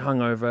matter if you're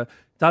hungover.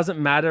 Doesn't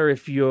matter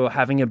if you're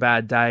having a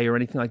bad day or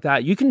anything like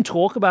that. You can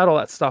talk about all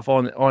that stuff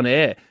on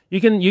air.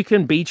 You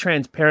can be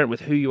transparent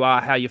with who you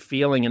are, how you're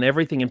feeling and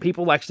everything, and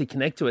people actually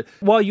connect to it.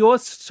 While you're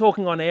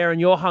talking on air and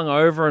you're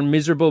hungover and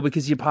miserable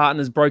because your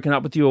partner's broken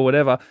up with you or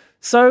whatever,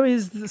 so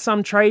is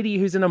some tradie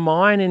who's in a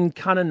mine in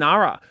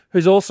Kununurra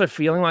who's also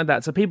feeling like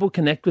that. So people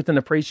connect with and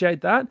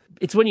appreciate that.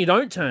 It's when you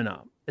don't turn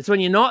up. It's when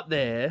you're not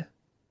there,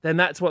 then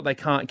that's what they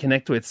can't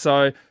connect with.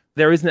 So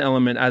there is an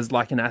element as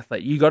like an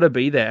athlete. You got to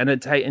be there, and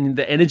and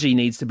the energy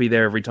needs to be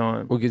there every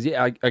time. Well, because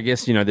I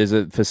guess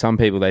for some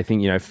people they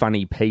think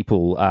funny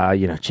people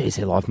geez,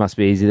 their life must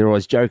be easy. They're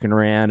always joking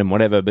around and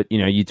whatever. But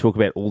you talk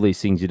about all these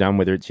things you've done,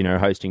 whether it's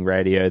hosting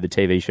radio, the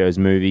TV shows,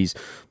 movies,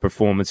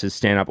 performances,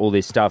 stand up, all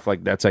this stuff.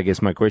 Like that's I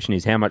guess my question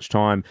is how much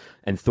time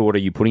and thought are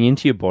you putting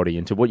into your body,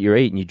 into what you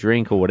eat and you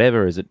drink or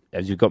whatever? Is it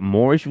as you've got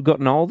more as you've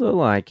gotten older?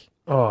 Like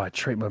I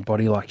treat my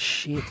body like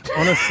shit.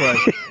 Honestly,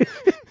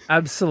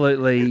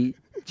 absolutely.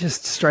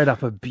 Just straight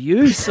up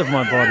abuse of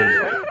my body.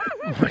 Oh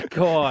my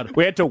God.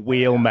 We had to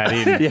wheel Matt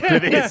in to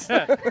this.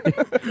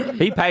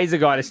 He pays a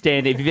guy to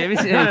stand in. If you've ever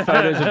seen any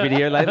photos or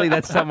video lately,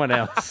 that's someone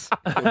else.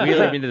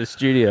 Wheel him into the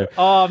studio.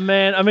 Oh,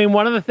 man. I mean,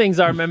 one of the things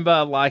I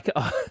remember,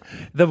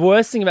 the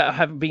worst thing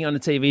about being on a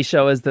TV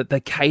show is that the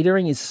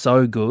catering is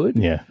so good.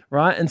 Yeah.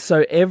 Right? And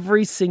so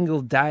every single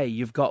day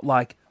you've got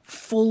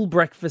full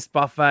breakfast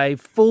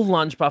buffet, full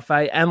lunch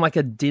buffet, and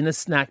a dinner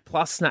snack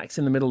plus snacks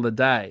in the middle of the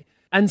day.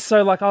 And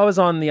so, I was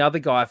on the other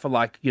guy for,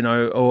 Christmas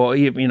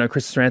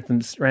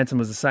Ransom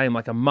was the same,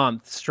 a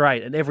month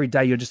straight. And every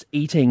day you're just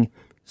eating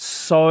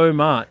so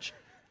much.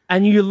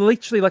 And you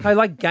literally,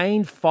 I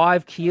gained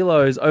 5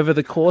 kilos over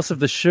the course of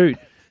the shoot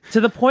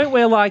to the point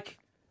where, my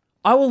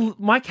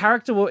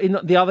character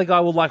the other guy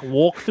will,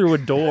 walk through a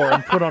door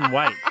and put on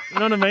weight. You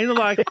know what I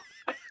mean?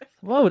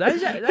 Whoa,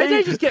 did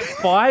AJ just get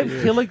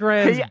 5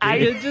 kilograms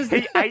bigger?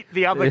 He ate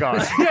the other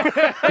guys.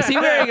 Is he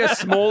wearing a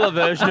smaller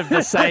version of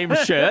the same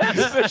shirt?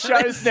 The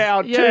show's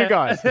now 2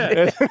 guys.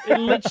 It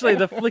literally,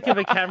 the flick of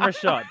a camera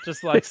shot,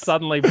 just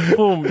suddenly,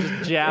 boom,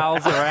 just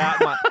jowls are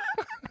out.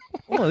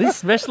 Oh, these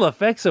special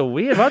effects are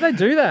weird. Why'd they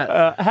do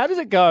that? How does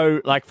it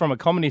go, from a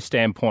comedy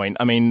standpoint?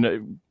 I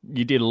mean,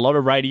 you did a lot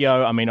of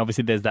radio. I mean,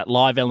 obviously there's that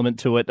live element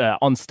to it.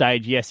 On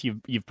stage, yes,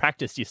 you've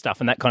practiced your stuff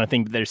and that kind of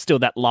thing, but there's still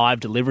that live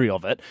delivery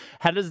of it.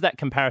 How does that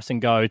comparison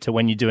go to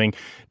when you're doing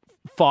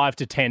 5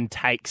 to 10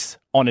 takes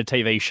on a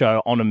TV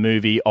show, on a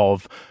movie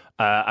of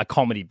a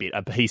comedy bit,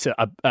 a piece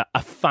of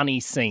a funny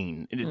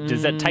scene?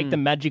 Does that take the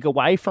magic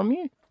away from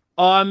you?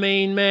 I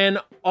mean, man,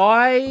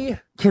 I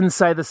can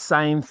say the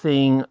same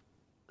thing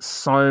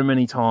so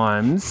many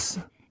times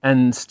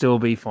and still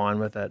be fine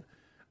with it.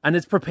 And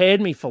it's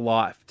prepared me for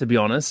life, to be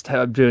honest,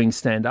 doing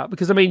stand-up.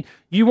 Because, I mean,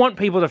 you want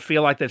people to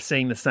feel like they're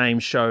seeing the same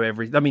show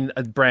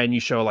a brand new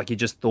show, you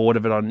just thought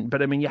of it on.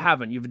 But, I mean, you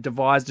haven't. You've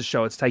devised a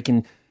show. It's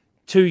taken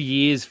 2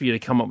 years for you to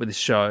come up with this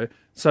show.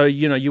 So,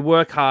 you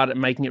work hard at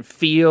making it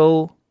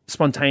feel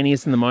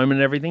spontaneous in the moment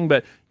and everything,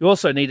 but you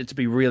also need it to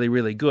be really,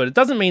 really good. It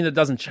doesn't mean that it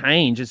doesn't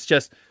change. It's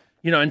just,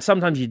 and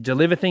sometimes you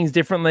deliver things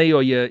differently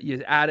or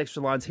you add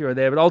extra lines here or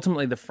there, but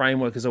ultimately the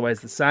framework is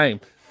always the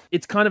same.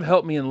 It's kind of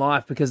helped me in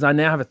life because I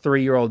now have a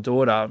 3-year-old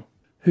daughter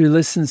who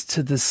listens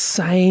to the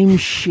same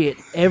shit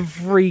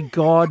every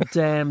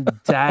goddamn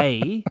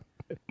day.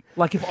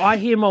 If I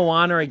hear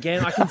Moana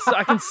again,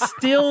 I can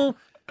still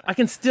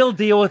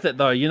deal with it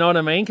though. You know what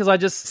I mean? Because I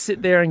just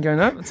sit there and go,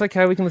 no, it's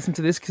okay. We can listen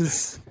to this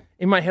because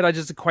in my head I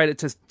just equate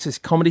it to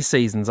comedy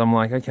seasons. I'm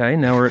like, okay,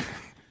 now we're at.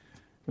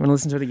 You want to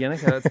listen to it again?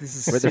 Okay,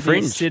 this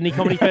is Sydney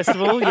Comedy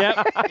Festival.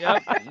 Yep.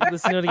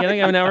 Listen to it again.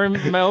 Okay, now we're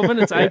in Melbourne.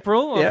 It's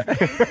April. I've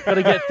got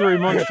to get through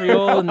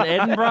Montreal and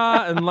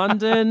Edinburgh and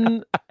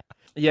London.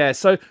 Yeah,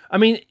 so, I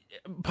mean,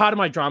 part of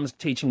my drama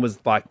teaching was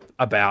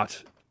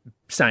about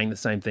saying the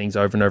same things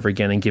over and over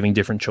again and giving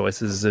different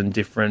choices and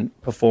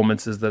different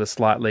performances that are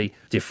slightly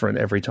different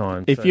every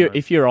time.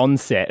 If you're on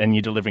set and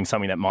you're delivering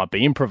something that might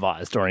be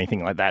improvised or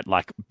anything like that,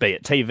 be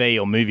it TV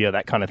or movie or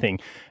that kind of thing,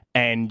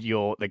 and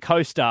the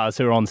co-stars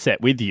who are on set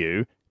with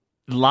you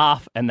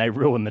laugh and they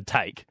ruin the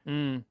take.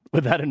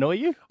 Would that annoy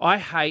you? I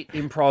hate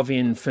improv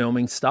in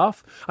filming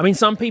stuff. I mean,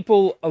 some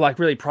people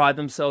really pride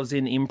themselves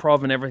in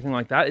improv and everything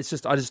like that. It's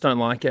just, I just don't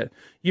like it.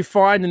 You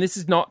find, and this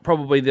is not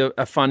probably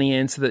a funny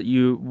answer that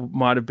you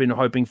might have been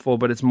hoping for,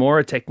 but it's more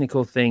a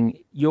technical thing.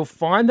 You'll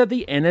find that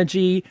the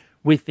energy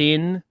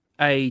within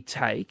a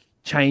take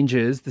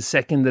changes the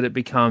second that it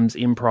becomes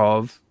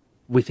improv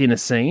within a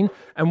scene.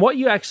 And what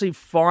you actually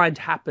find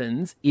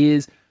happens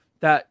is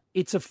that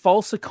it's a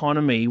false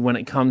economy when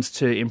it comes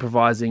to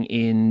improvising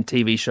in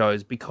TV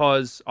shows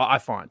because I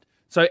find.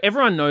 So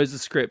everyone knows the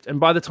script. And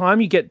by the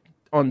time you get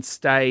on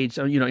stage,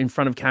 in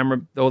front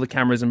of all the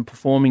cameras and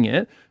filming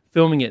it,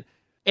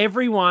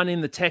 everyone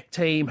in the tech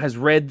team has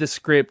read the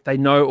script. They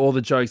know all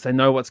the jokes. They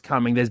know what's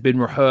coming. There's been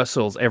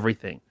rehearsals,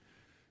 everything.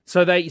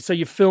 So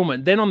you film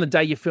it. Then on the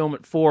day you film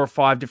it 4 or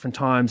 5 different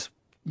times,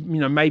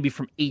 maybe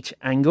from each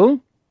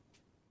angle.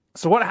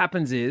 So what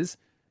happens is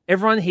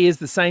everyone hears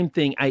the same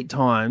thing 8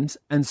 times.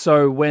 And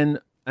so when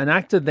an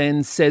actor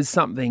then says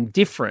something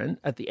different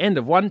at the end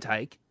of one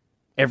take,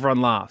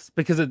 everyone laughs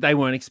because they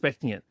weren't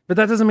expecting it. But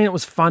that doesn't mean it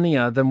was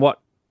funnier than what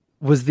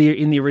was there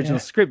in the original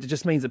script. It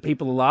just means that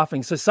people are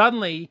laughing. So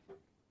suddenly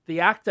the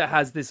actor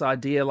has this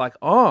idea like,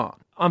 oh,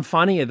 I'm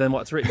funnier than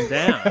what's written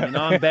down. You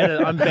know, I'm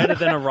better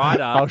than a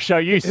writer. I'll show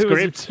you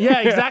script. Yeah,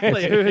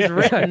 exactly. Who has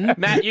written.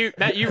 Matt, you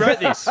wrote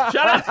this. Shut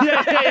up.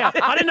 Yeah.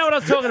 I didn't know what I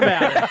was talking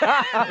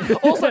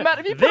about. Also, Matt,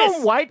 have you put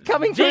on weight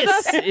coming through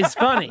This is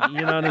funny.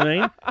 You know what I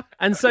mean?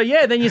 And so,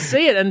 yeah, then you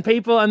see it and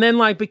people, and then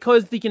like,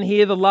 because you can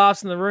hear the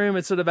laughs in the room,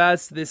 it sort of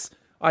adds to this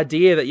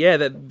idea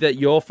that, that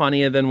you're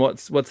funnier than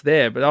what's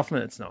there, but often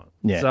it's not.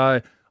 Yeah.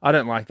 So I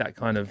don't like that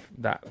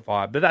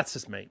vibe, but that's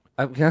just me.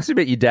 Can I ask you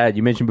about your dad?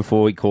 You mentioned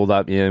before he called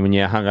up, when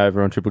you hung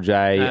over on Triple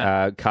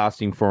J,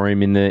 casting for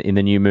him in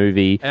the new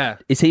movie. Yeah.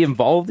 Is he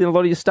involved in a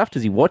lot of your stuff?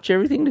 Does he watch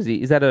everything?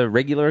 Is that a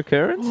regular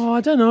occurrence? Oh,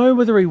 I don't know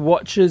whether he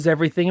watches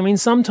everything. I mean,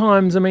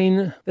 sometimes,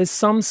 there's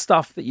some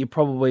stuff that you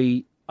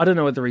probably, I don't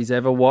know whether he's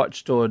ever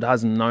watched or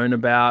hasn't known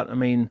about.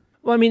 In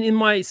one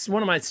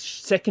of my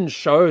second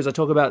shows, I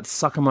talk about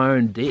sucking my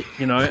own dick,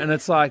 and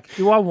it's like,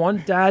 do I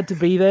want Dad to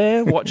be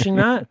there watching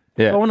that?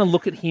 Yeah. Do I want to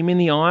look at him in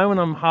the eye when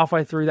I'm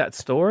halfway through that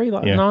story?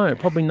 No,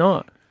 probably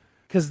not.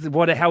 Because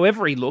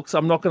however he looks,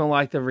 I'm not going to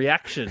like the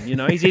reaction.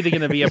 He's either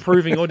going to be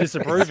approving or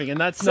disapproving, and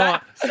that's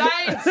not. Same.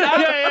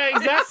 Yeah,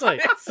 exactly.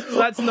 So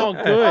that's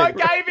not good. I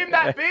gave him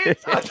that bit.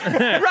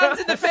 Runs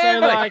in the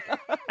family.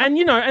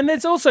 And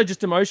there's also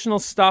just emotional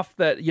stuff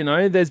that,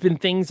 there's been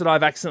things that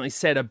I've accidentally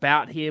said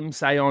about him,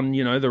 say on,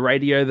 the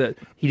radio that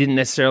he didn't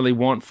necessarily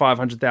want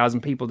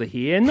 500,000 people to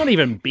hear. And not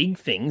even big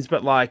things,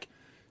 but like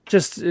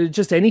just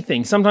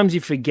anything. Sometimes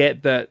you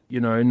forget that,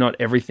 not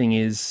everything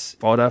is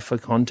fodder for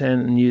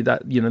content, and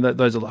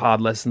those are the hard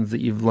lessons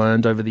that you've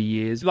learned over the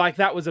years. Like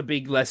that was a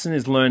big lesson,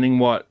 is learning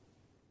what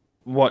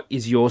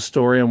is your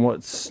story and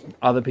what's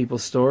other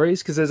people's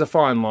stories, because there's a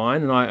fine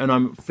line, and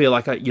I feel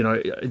like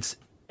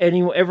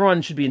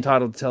everyone should be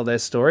entitled to tell their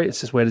story.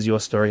 It's just, where does your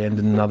story end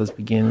and others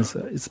begin?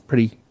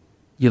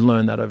 You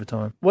learn that over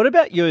time. What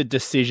about your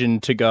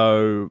decision to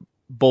go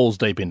balls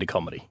deep into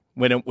comedy?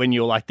 When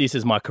you're like, this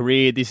is my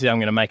career, this is how I'm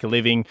going to make a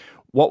living.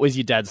 What was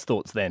your dad's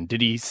thoughts then? Did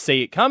he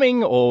see it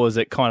coming, or was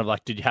it kind of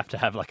like, did you have to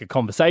have like a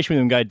conversation with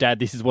him and go, Dad,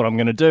 this is what I'm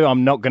going to do.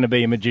 I'm not going to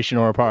be a magician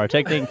or a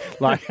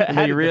pyrotechnic. Like,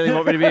 do you really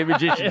want me to be a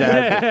magician,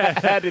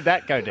 Dad? How did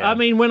that go down?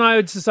 When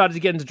I decided to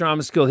get into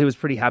drama school, he was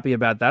pretty happy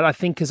about that. I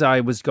think because I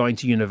was going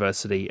to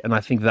university, and I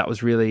think that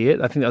was really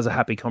it. I think that was a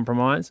happy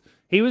compromise.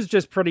 He was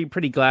just pretty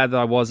glad that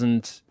I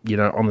wasn't,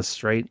 on the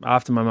street.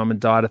 After my mum had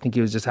died, I think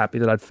he was just happy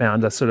that I'd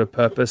found a sort of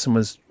purpose and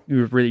was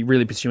really,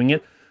 really pursuing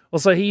it.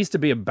 Also, he used to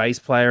be a bass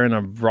player in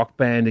a rock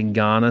band in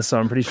Ghana, so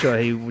I'm pretty sure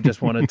he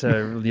just wanted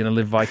to,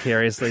 live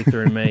vicariously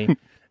through me.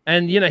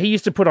 And, he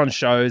used to put on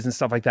shows and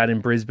stuff like that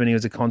in Brisbane. He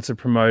was a concert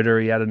promoter.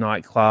 He had a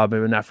nightclub,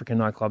 an African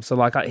nightclub. So,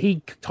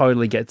 he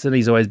totally gets it.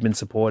 He's always been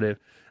supportive.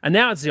 And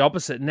now it's the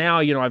opposite. Now,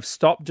 I've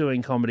stopped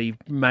doing comedy,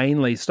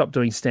 mainly stopped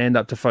doing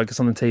stand-up to focus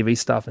on the TV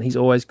stuff. And he's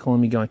always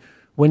calling me going,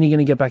 when are you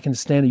going to get back into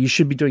stand-up? You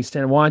should be doing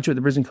stand-up. Why aren't you at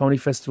the Brisbane Comedy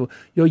Festival?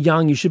 You're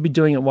young. You should be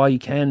doing it while you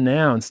can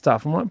now and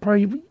stuff. I'm like, bro,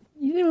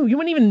 you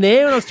weren't even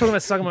there when I was talking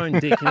about sucking my own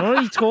dick. What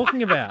are you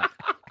talking about?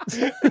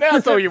 Now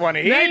that's all you want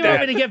to hear. Now you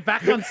want me to get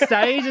back on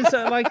stage and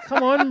so,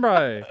 come on,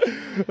 bro.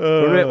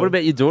 What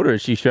about your daughter?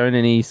 Has she shown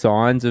any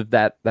signs of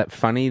that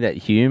funny, that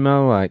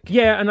humour?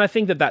 Yeah, and I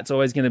think that's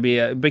always going to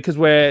be because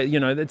we're,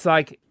 it's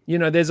like,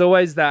 there's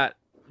always that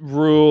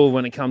rule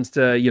when it comes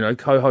to,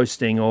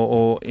 co-hosting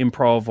or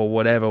improv or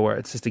whatever, where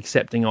it's just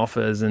accepting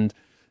offers. And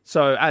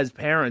so as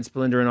parents,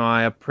 Belinda and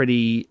I are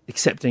pretty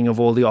accepting of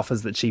all the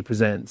offers that she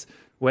presents.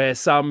 Where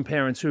some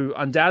parents who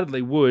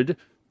undoubtedly would,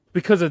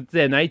 because of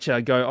their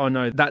nature, go, oh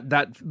no,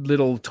 that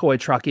little toy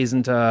truck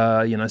isn't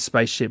a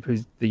spaceship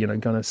who's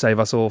going to save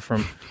us all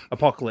from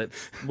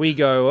apocalypse. We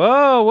go,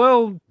 oh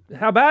well,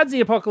 how bad's the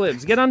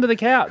apocalypse? Get under the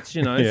couch,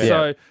 Yeah.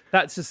 So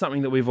that's just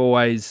something that we've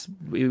always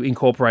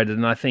incorporated,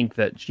 and I think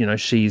that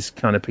she's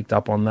kind of picked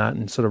up on that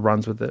and sort of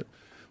runs with it.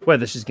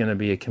 Whether she's going to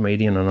be a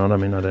comedian or not,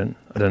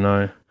 I don't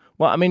know.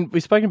 Well,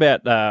 we've spoken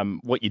about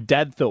what your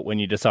dad thought when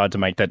you decided to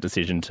make that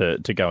decision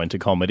to go into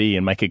comedy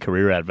and make a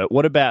career out of it.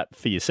 What about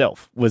for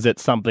yourself? Was it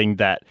something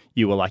that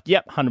you were like,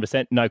 yep,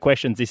 100%, no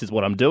questions, this is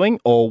what I'm doing?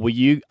 Or were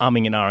you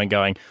umming and ahhing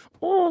going,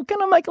 oh,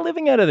 going to make a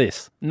living out of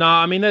this?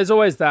 No, there's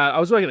always that. I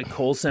was working at a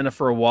call centre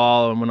for a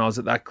while, and when I was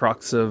at that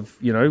crux of,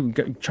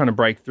 trying to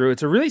break through,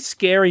 it's a really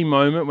scary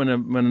moment when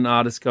an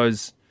artist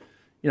goes,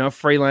 a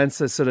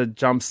freelancer sort of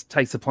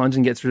takes the plunge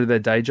and gets rid of their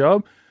day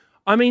job.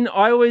 I've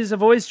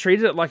always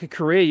treated it like a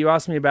career. You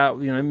asked me about,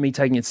 me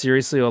taking it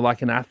seriously or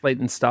like an athlete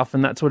and stuff,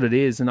 and that's what it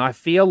is. And I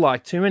feel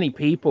like too many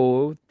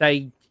people,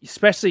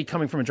 especially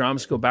coming from a drama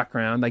school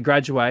background, they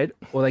graduate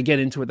or they get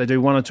into it, they do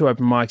one or two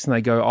open mics and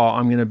they go, oh,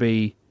 I'm going to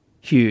be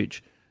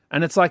huge.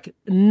 And it's like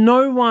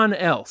no one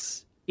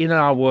else in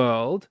our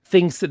world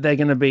thinks that they're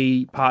going to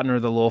be partner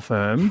of the law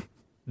firm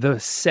the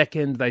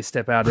second they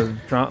step out of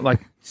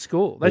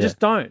school. They just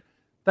don't.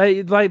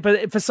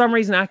 But for some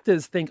reason,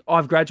 actors think, oh,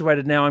 I've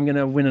graduated now, I'm going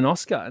to win an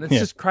Oscar. And it's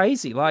just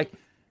crazy.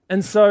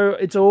 And so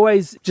it's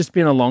always just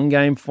been a long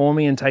game for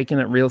me and taking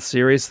it real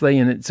seriously.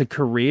 And it's a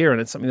career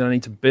and it's something that I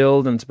need to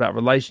build. And it's about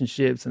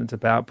relationships and it's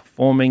about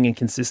performing and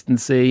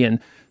consistency and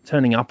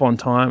turning up on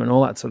time and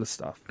all that sort of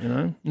stuff, you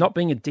know, not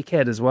being a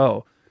dickhead as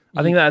well.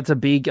 I think that's a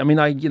big, I mean,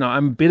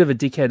 I'm a bit of a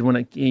dickhead when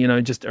it,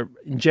 just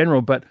in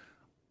general, but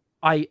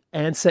I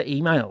answer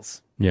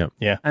emails. Yeah.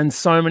 Yeah. And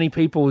so many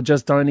people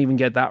just don't even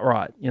get that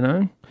right, you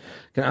know?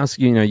 Can I ask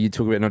you, you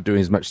talk about not doing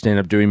as much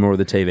stand-up, doing more of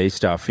the TV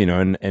stuff,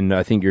 and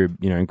I think you're,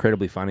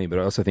 incredibly funny, but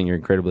I also think you're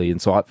incredibly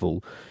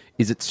insightful.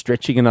 Is it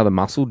stretching another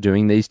muscle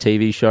doing these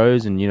TV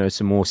shows and,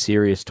 some more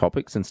serious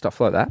topics and stuff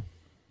like that?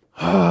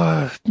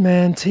 Oh,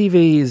 man,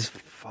 TV is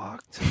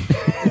fucked.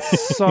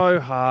 It's so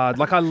hard.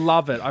 Like, I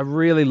love it. I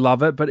really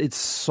love it, but it's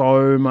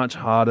so much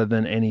harder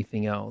than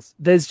anything else.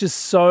 There's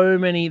just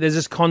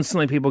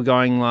constantly people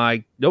going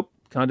like, nope,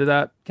 can't do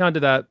that,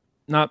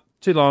 nope,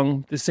 too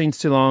long, this scene's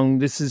too long,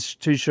 this is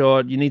too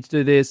short, you need to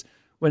do this.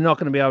 We're not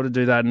going to be able to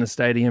do that in a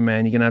stadium,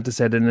 man. You're going to have to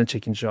set it in a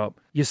chicken shop.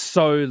 You're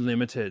so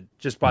limited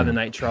just by the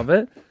nature of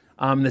it.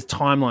 There's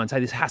timelines.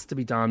 Hey, this has to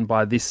be done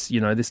by this,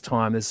 this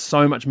time. There's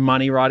so much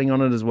money riding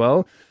on it as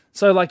well.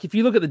 So, like, if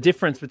you look at the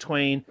difference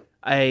between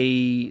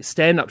a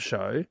stand-up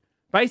show,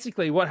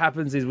 basically what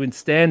happens is with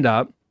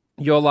stand-up,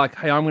 you're like,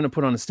 hey, I'm going to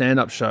put on a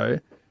stand-up show,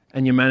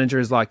 and your manager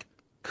is like,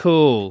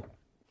 cool,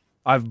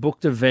 I've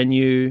booked a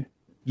venue,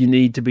 you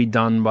need to be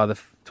done by the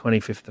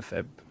 25th of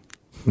Feb.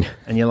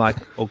 And you're like,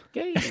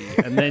 okay.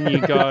 And then you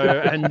go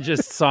and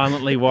just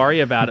silently worry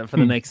about it for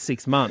the next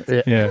 6 months.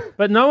 Yeah.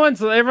 But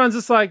everyone's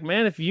just like,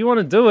 man, if you want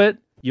to do it,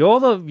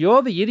 you're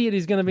the idiot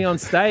who's going to be on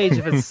stage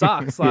if it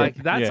sucks. Like,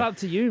 that's up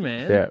to you,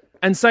 man. Yeah.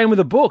 And same with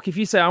a book. If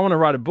you say, I want to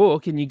write a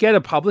book and you get a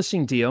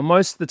publishing deal,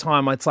 most of the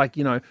time it's like,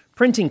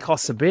 printing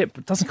costs a bit,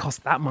 but it doesn't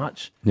cost that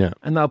much. Yeah.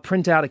 And they'll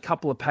print out a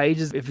couple of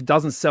pages. If it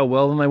doesn't sell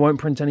well, then they won't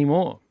print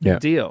anymore. Yeah.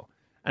 Good deal.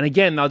 And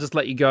again, they'll just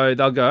let you go.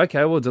 They'll go,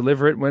 okay, we'll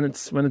deliver it when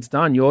it's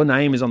done. Your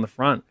name is on the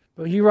front.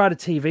 But you write a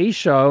TV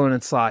show and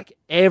it's like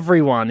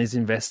everyone is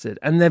invested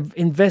and they've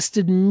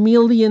invested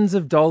millions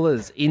of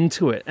dollars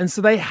into it. And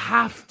so they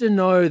have to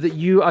know that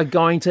you are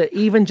going to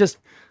even just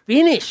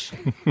finish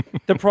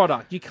the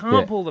product. You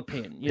can't pull the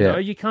pin, you know?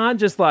 You can't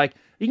just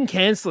you can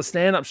cancel a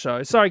stand-up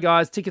show. Sorry,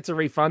 guys, tickets are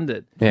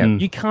refunded. Yeah.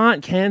 You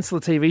can't cancel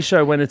a TV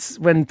show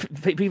when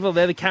people are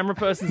there, the camera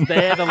person's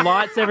there, the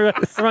lights everywhere,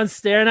 everyone's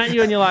staring at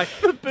you, and you're like,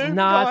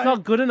 nah, it's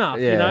not good enough.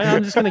 Yeah.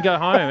 I'm just going to go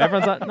home.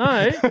 Everyone's like,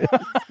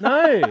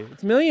 no,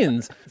 it's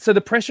millions. So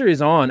the pressure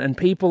is on, and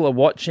people are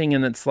watching,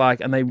 and it's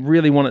like, and they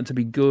really want it to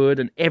be good,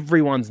 and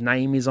everyone's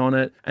name is on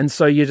it, and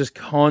so you're just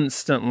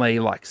constantly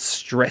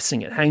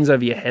stressing. It hangs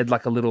over your head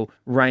like a little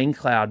rain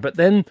cloud, but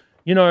then.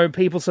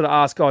 People sort of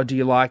ask, oh, do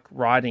you like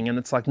writing? And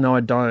it's like, no,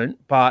 I don't.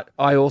 But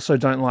I also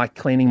don't like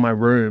cleaning my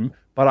room,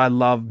 but I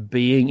love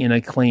being in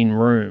a clean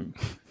room.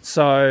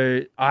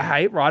 So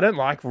I don't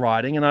like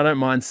writing, and I don't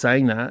mind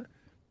saying that.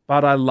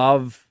 But I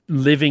love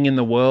living in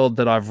the world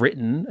that I've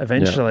written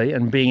eventually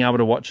and being able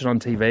to watch it on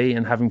TV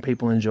and having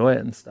people enjoy it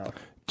and stuff.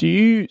 Do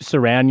you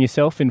surround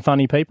yourself with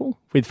funny people?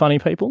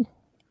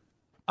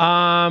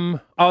 I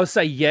would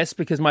say yes,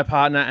 because my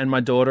partner and my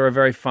daughter are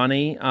very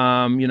funny.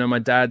 My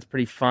dad's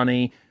pretty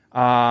funny.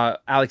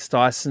 Alex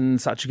Dyson,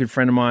 such a good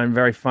friend of mine,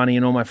 very funny,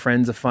 and all my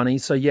friends are funny.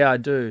 So yeah, I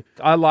do.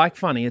 I like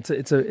funny. It's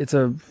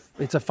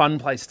a fun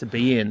place to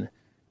be in.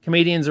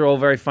 Comedians are all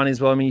very funny as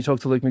well. I mean, you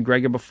talked to Luke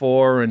McGregor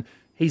before, and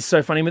he's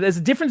so funny. But there's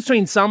a difference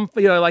between some,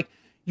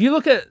 you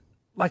look at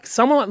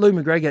someone like Luke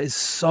McGregor is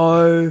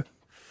so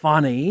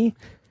funny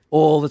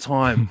all the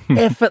time,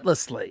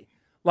 effortlessly.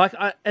 Or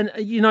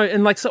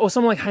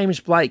someone like Hamish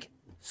Blake,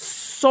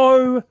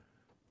 so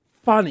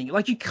funny.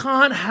 You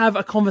can't have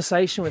a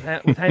conversation with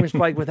Hamish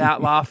Blake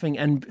without laughing.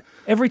 And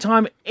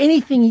anytime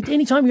he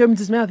opens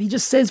his mouth, he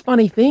just says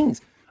funny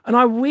things. And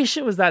I wish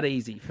it was that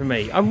easy for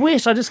me. I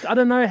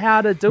don't know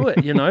how to do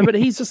it, but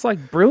he's just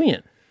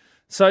brilliant.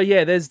 So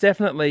yeah, there's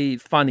definitely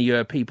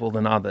funnier people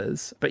than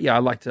others. But yeah, I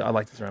like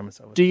to surround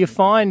myself with. Do you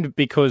find,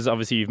 because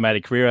obviously you've made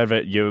a career out of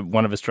it, you're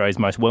one of Australia's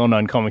most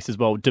well-known comics as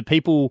well, do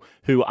people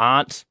who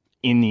aren't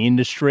in the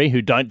industry, who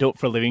don't do it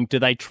for a living, do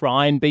they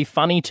try and be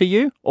funny to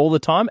you all the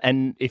time?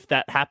 And if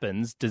that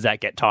happens, does that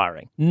get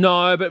tiring?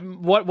 No, but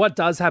what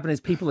does happen is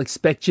people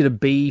expect you to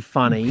be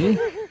funny.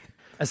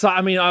 So,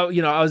 I mean,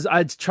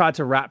 I tried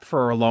to rap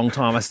for a long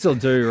time. I still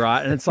do,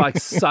 right? And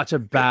it's such a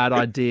bad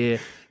idea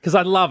because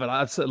I love it.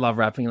 I absolutely love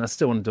rapping and I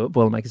still want to do it.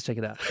 Boilermakers, check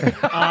it out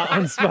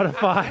on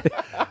Spotify.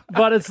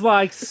 But it's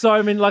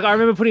so many, I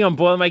remember putting on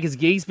Boilermakers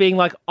gigs being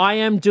I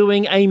am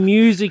doing a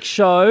music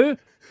show.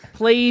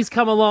 Please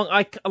come along.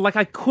 I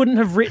couldn't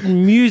have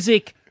written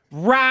music,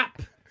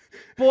 rap,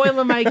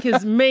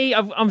 Boilermakers, me.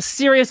 I'm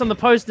serious on the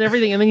post and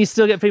everything, and then you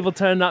still get people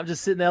turning up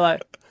just sitting there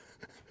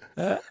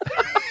Tell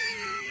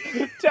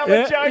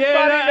a joke, buddy,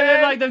 man. And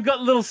then they've got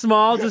a little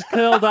smile just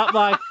curled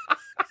up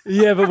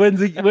yeah, but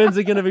when's it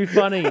going to be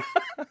funny?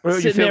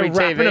 Sitting there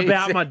rapping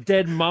about my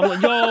dead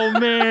mum. Yo,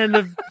 man,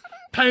 the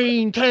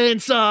pain,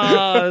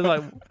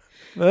 cancer.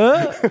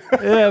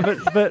 Yeah, but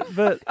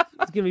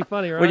it's gonna be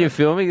funny, right? When you're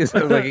filming, it's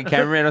like a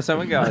cameraman or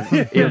someone going,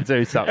 he'll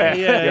do something.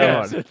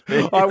 Yeah.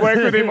 Go on. I work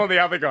with him on the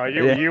other guy.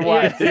 You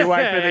wait. You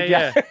wait for the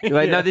Yeah. game. You're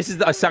like, no, this is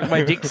the I suck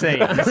my dick scene.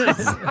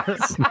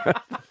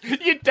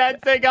 Your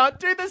dad's there going,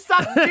 do the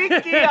suck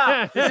dick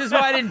here. This is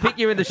why I didn't pick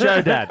you in the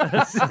show, Dad.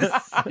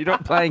 You're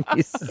not playing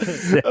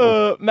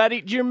yourself.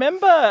 Maddie, do you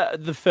remember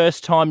the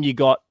first time you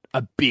got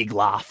a big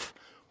laugh?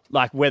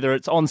 Like whether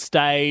it's on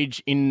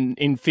stage,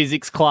 in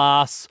physics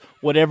class,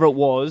 whatever it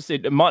was,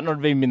 it might not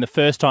have even been the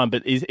first time,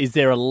 but is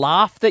there a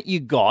laugh that you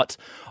got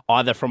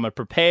either from a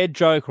prepared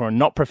joke or a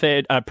not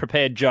prepared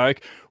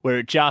joke where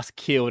it just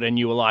killed and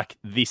you were like,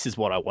 this is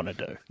what I want to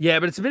do?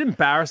 Yeah, but it's a bit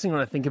embarrassing when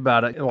I think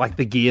about it, like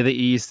the gear that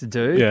you used to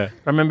do. Yeah.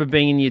 I remember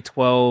being in year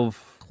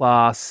 12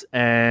 class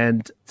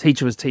and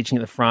teacher was teaching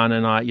at the front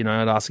and I'd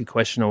ask a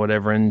question or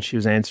whatever and she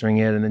was answering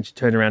it and then she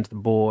turned around to the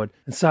board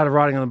and started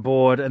writing on the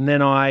board and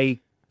then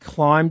I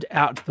climbed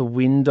out the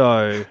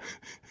window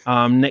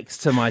next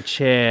to my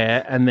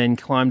chair and then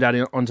climbed out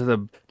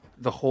onto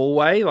the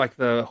hallway, like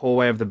the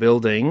hallway of the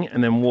building,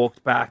 and then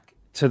walked back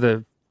to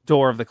the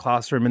door of the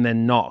classroom and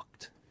then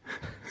knocked.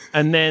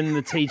 And then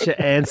the teacher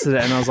answered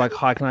it and I was like,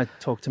 hi, can I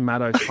talk to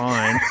Matt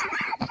Okine?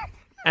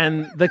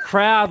 And the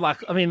crowd, the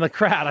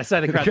class,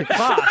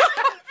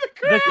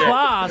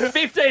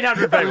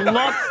 1,500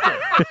 people.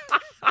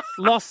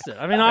 lost it.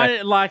 I mean,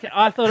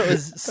 I thought it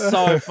was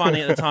so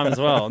funny at the time as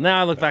well.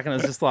 Now I look back and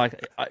it's just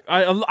like,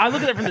 I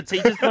look at it from the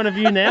teacher's point of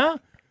view now.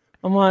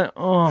 I'm like,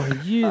 oh,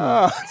 you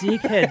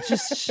dickhead,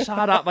 just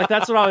shut up. Like,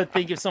 that's what I would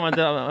think if someone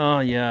did. Like, oh,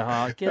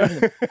 yeah, get in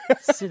the,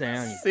 sit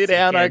down. You Sit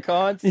down,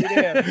 dickhead. Okine. Sit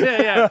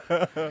down.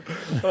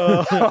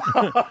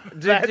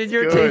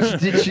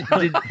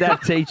 Did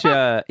that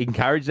teacher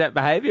encourage that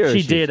behaviour?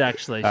 She did,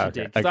 actually. She okay,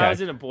 did. 'Cause okay. I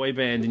was in a boy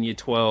band in year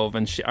 12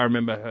 and I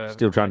remember her.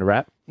 Still trying to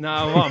rap?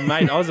 No, well,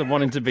 mate, I was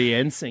wanting to be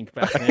NSYNC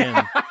back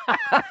then.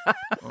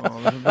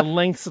 The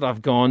lengths that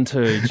I've gone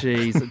to,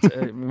 geez,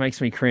 it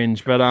makes me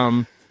cringe.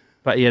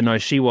 But yeah, no,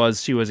 she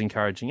was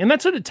encouraging. And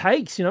that's what it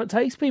takes, it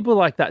takes people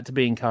like that to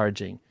be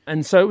encouraging.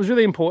 And so it was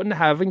really important to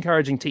have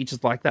encouraging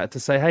teachers like that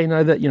to say,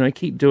 hey,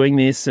 keep doing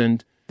this.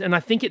 And I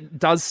think it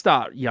does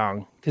start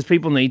young because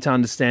people need to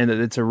understand that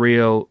it's a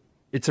real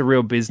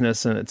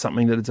business and it's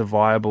something that it's a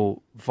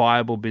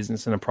viable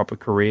business and a proper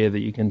career that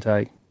you can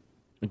take.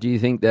 Do you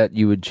think that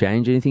you would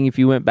change anything if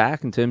you went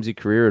back in terms of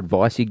career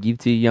advice you'd give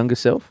to your younger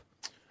self?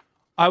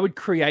 I would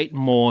create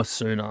more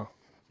sooner.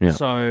 Yeah.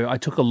 So I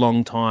took a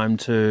long time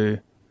to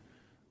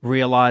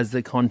realize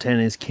that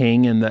content is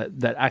king and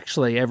that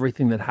actually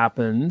everything that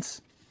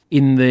happens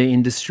in the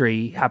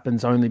industry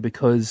happens only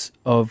because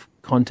of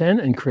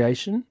content and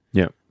creation.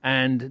 Yeah.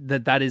 And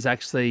that is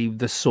actually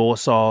the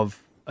source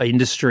of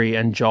industry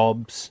and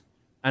jobs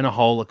and a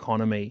whole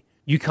economy.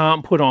 You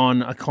can't put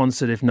on a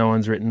concert if no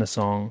one's written a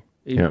song.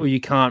 Yeah. Or you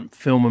can't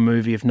film a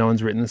movie if no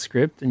one's written the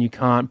script, and you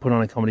can't put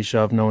on a comedy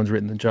show if no one's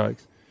written the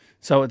jokes.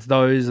 So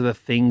those are the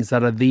things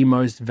that are the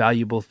most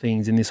valuable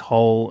things in this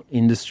whole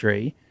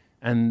industry.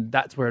 And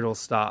that's where it all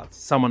starts.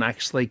 Someone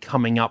actually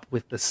coming up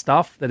with the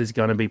stuff that is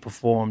going to be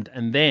performed.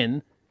 And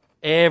then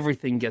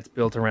everything gets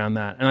built around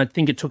that. And I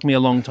think it took me a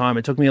long time.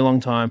 It took me a long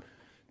time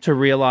to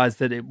realize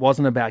that it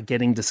wasn't about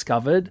getting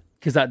discovered,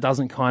 because that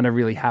doesn't kind of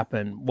really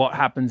happen. What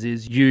happens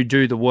is you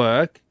do the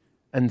work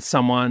and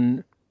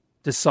someone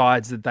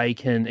decides that they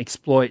can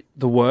exploit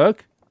the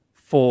work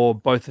for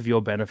both of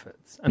your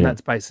benefits. And that's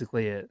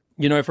basically it.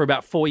 For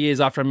about 4 years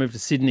after I moved to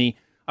Sydney,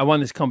 I won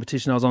this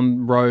competition. I was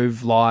on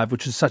Rove Live,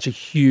 which was such a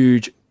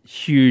huge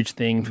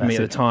thing for me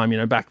at the time.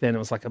 Back then it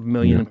was like 1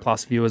 million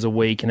plus viewers a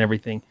week and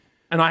everything.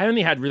 And I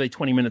only had really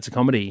 20 minutes of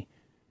comedy.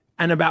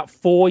 And about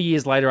 4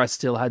 years later, I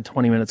still had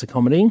 20 minutes of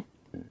comedy.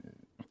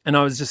 And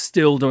I was just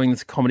still doing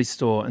this comedy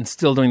store and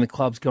still doing the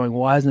clubs going,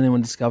 why hasn't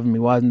anyone discovered me?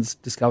 Why hasn't this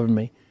discovered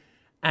me?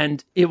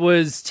 And it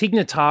was Tig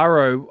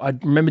Notaro. I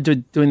remember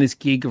doing this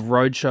gig of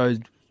road shows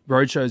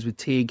with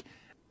Tig.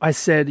 I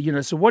said,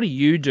 so what do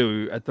you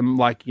do at the,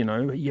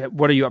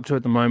 what are you up to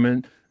at the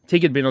moment?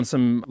 Tig had been on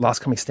some Last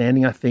Comic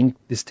Standing, I think,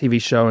 this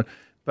TV show,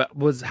 but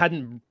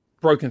hadn't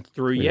broken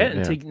through yet.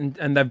 And Tig,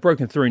 and they've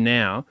broken through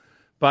now.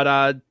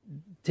 But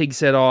Tig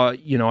said, I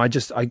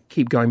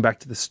keep going back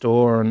to the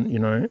store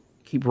and,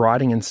 keep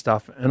writing and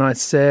stuff. And I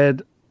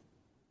said,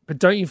 but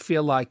don't you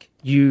feel like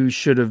you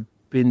should have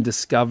been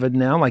discovered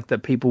now, like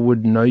that people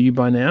would know you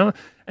by now?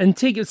 And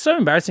Tig, it's so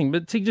embarrassing,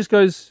 but Tig just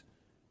goes,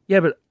 yeah,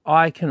 but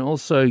I can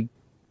also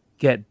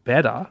get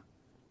better,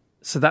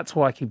 so that's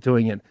why I keep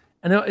doing it.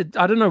 And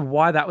I don't know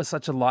why that was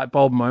such a light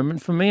bulb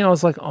moment for me. I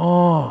was like,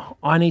 oh,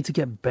 I need to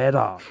get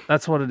better.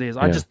 That's what it is.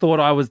 I just thought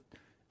I was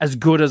as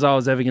good as I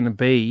was ever going to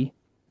be.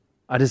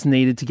 I just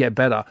needed to get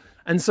better.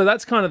 And so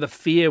that's kind of the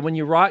fear. When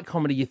you write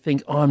comedy, you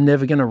think, oh, I'm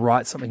never going to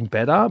write something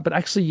better. But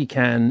actually you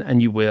can,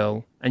 and you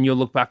will. And you'll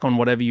look back on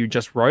whatever you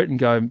just wrote and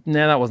go,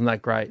 nah, that wasn't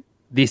that great.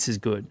 This is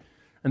good.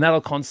 And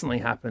that'll constantly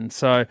happen.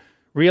 So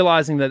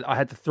realizing that I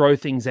had to throw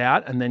things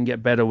out and then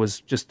get better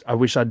was just, I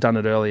wish I'd done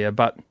it earlier.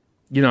 But,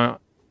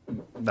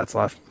 that's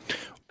life.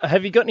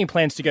 Have you got any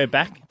plans to go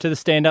back to the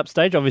stand-up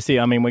stage? Obviously,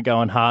 I mean, we're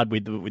going hard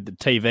with the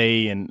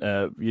TV and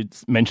you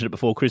mentioned it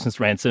before, Christmas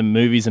Ransom,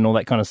 movies and all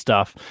that kind of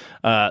stuff.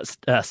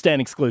 Stan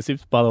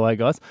exclusives, by the way,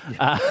 guys.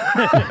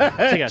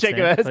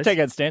 Check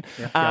out Stan.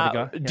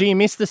 Yeah. Do you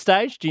miss the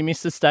stage? Do you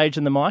miss the stage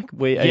and the mic?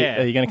 Are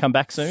you going to come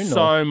back soon?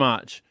 So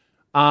much.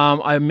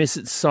 I miss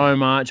it so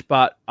much,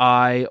 but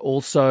I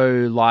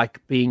also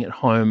like being at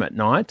home at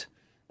night,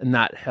 and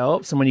that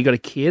helps. And when you got a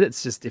kid,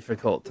 it's just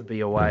difficult to be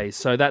away.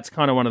 So that's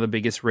kind of one of the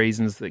biggest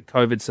reasons that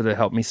COVID sort of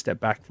helped me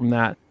step back from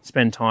that,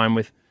 spend time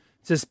with,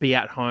 just be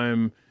at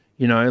home,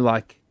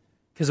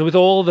 because with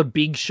all the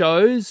big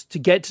shows, to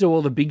get to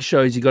all the big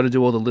shows, you got to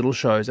do all the little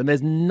shows. And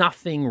there's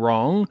nothing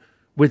wrong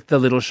with the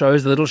little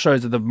shows. The little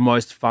shows are the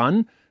most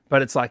fun.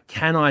 But it's like,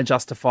 can I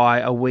justify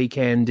a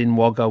weekend in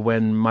Wagga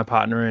when my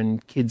partner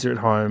and kids are at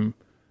home?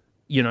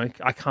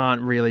 I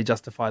can't really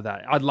justify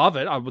that. I'd love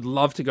it. I would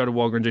love to go to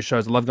Wagga and do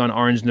shows. I love going to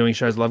Orange doing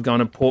shows. I love going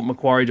to Port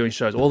Macquarie doing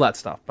shows, all that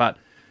stuff. But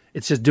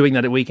it's just doing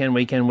that at weekend.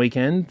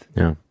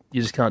 Yeah.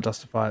 You just can't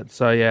justify it.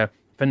 So, yeah,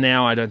 for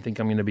now, I don't think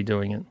I'm going to be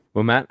doing it.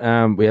 Well, Matt,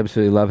 we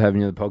absolutely love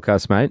having you on the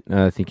podcast, mate.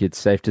 I think it's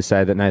safe to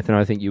say that, Nathan,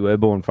 I think you were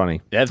born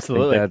funny.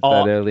 Absolutely. That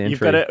early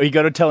entry. You've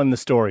got to tell him the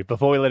story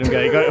before we let him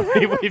go.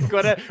 We've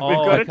got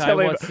to tell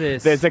him. What's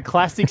this? There's a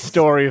classic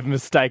story of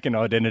mistaken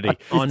identity.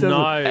 Oh,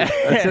 no.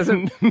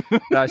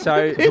 No,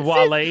 so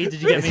Waleed.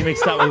 Did you get me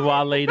mixed up with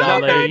Waleed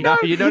Ali? No,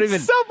 you're not even.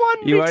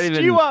 Someone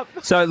mixed you up.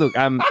 So, look,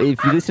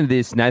 if you listen to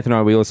this, Nathan and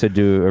I, we also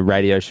do a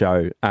radio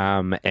show,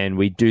 and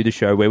we do the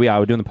show where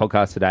we're doing the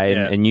podcast today,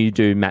 and you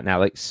do Matt and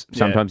Alex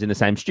sometimes in the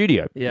same studio.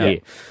 Yeah.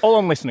 All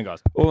on listener,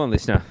 guys. All on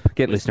listener.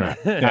 Get listener.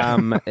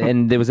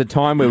 And there was a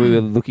time where we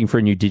were looking for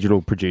a new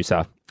digital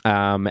producer,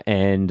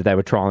 and they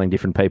were trialing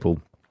different people.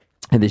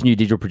 And this new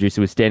digital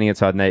producer was standing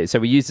outside, and so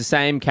we used the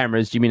same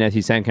cameras, Jimmy and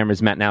Matthew, same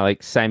cameras, Matt and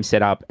Alex, same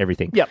setup,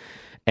 everything. Yep.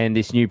 And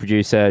this new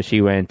producer,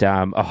 she went,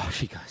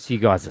 she goes, you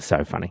guys are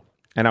so funny.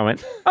 And I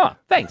went, oh,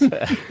 thanks.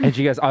 And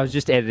she goes, I was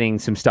just editing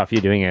some stuff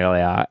you're doing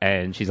earlier.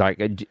 And she's like,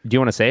 do you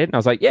want to see it? And I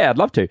was like, yeah, I'd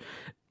love to.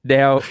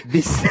 Now,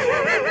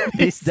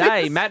 this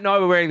day, Matt and I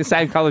were wearing the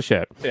same colour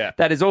shirt. Yeah.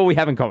 That is all we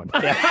have in common.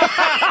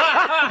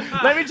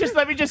 Let me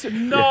just.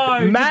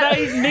 No, Matt,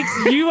 did they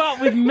mix you up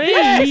with me?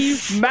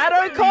 Yes, Matt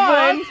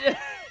Okine,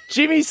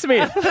 Jimmy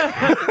Smith.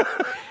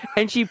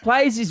 And she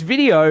plays this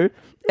video,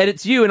 and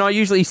it's you, and I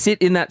usually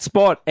sit in that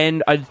spot,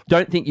 and I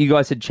don't think you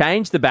guys had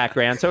changed the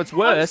background, so it's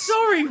worse. I'm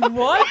sorry,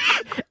 what?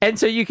 And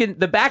so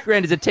the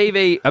background is a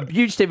TV, a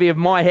huge TV of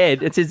my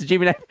head. It says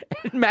Jimmy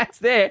and Matt's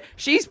there.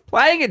 She's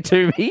playing it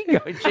to me,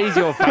 going, geez,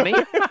 you're funny.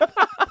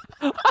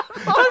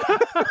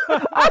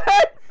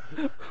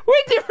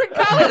 We're different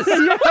colours.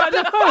 Yeah, I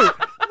know.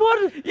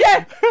 What?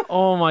 Yeah.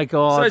 Oh, my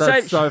God,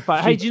 that's so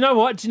funny. Hey, do you know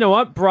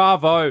what?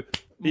 Bravo.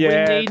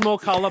 Yeah. We need more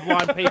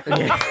colourblind people.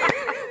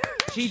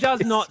 She does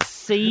not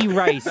see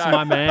race,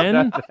 my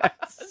man.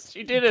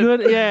 She didn't.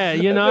 Good, yeah,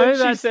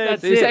 that's They're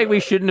it. saying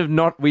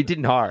we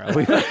didn't hire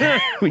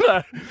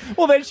her.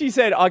 Well, then she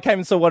said, I came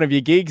and saw one of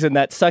your gigs, and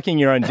that sucking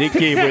your own dick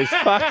gig was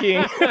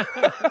fucking...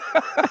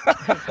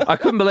 I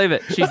couldn't believe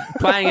it. She's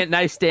playing it,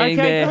 Nate's standing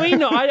there. Can we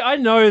know, I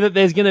know that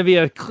there's going to be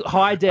a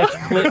high-def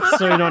clip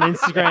soon on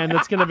Instagram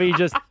that's going to be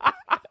just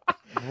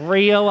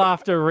reel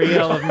after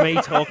reel of me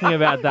talking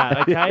about that,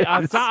 okay?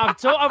 I've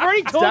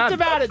already talked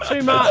about it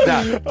too much.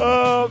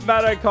 Oh,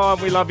 Matt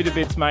Okine, we love you to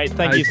bits, mate.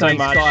 Thank you so thanks,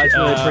 much. guys.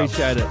 Really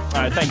appreciate it.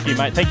 Thank you,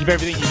 mate. Thank you for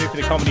everything you do for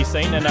the comedy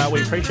scene, and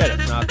we appreciate it.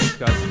 Thanks,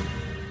 guys.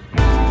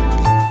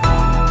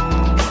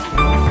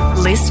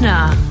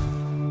 Listener.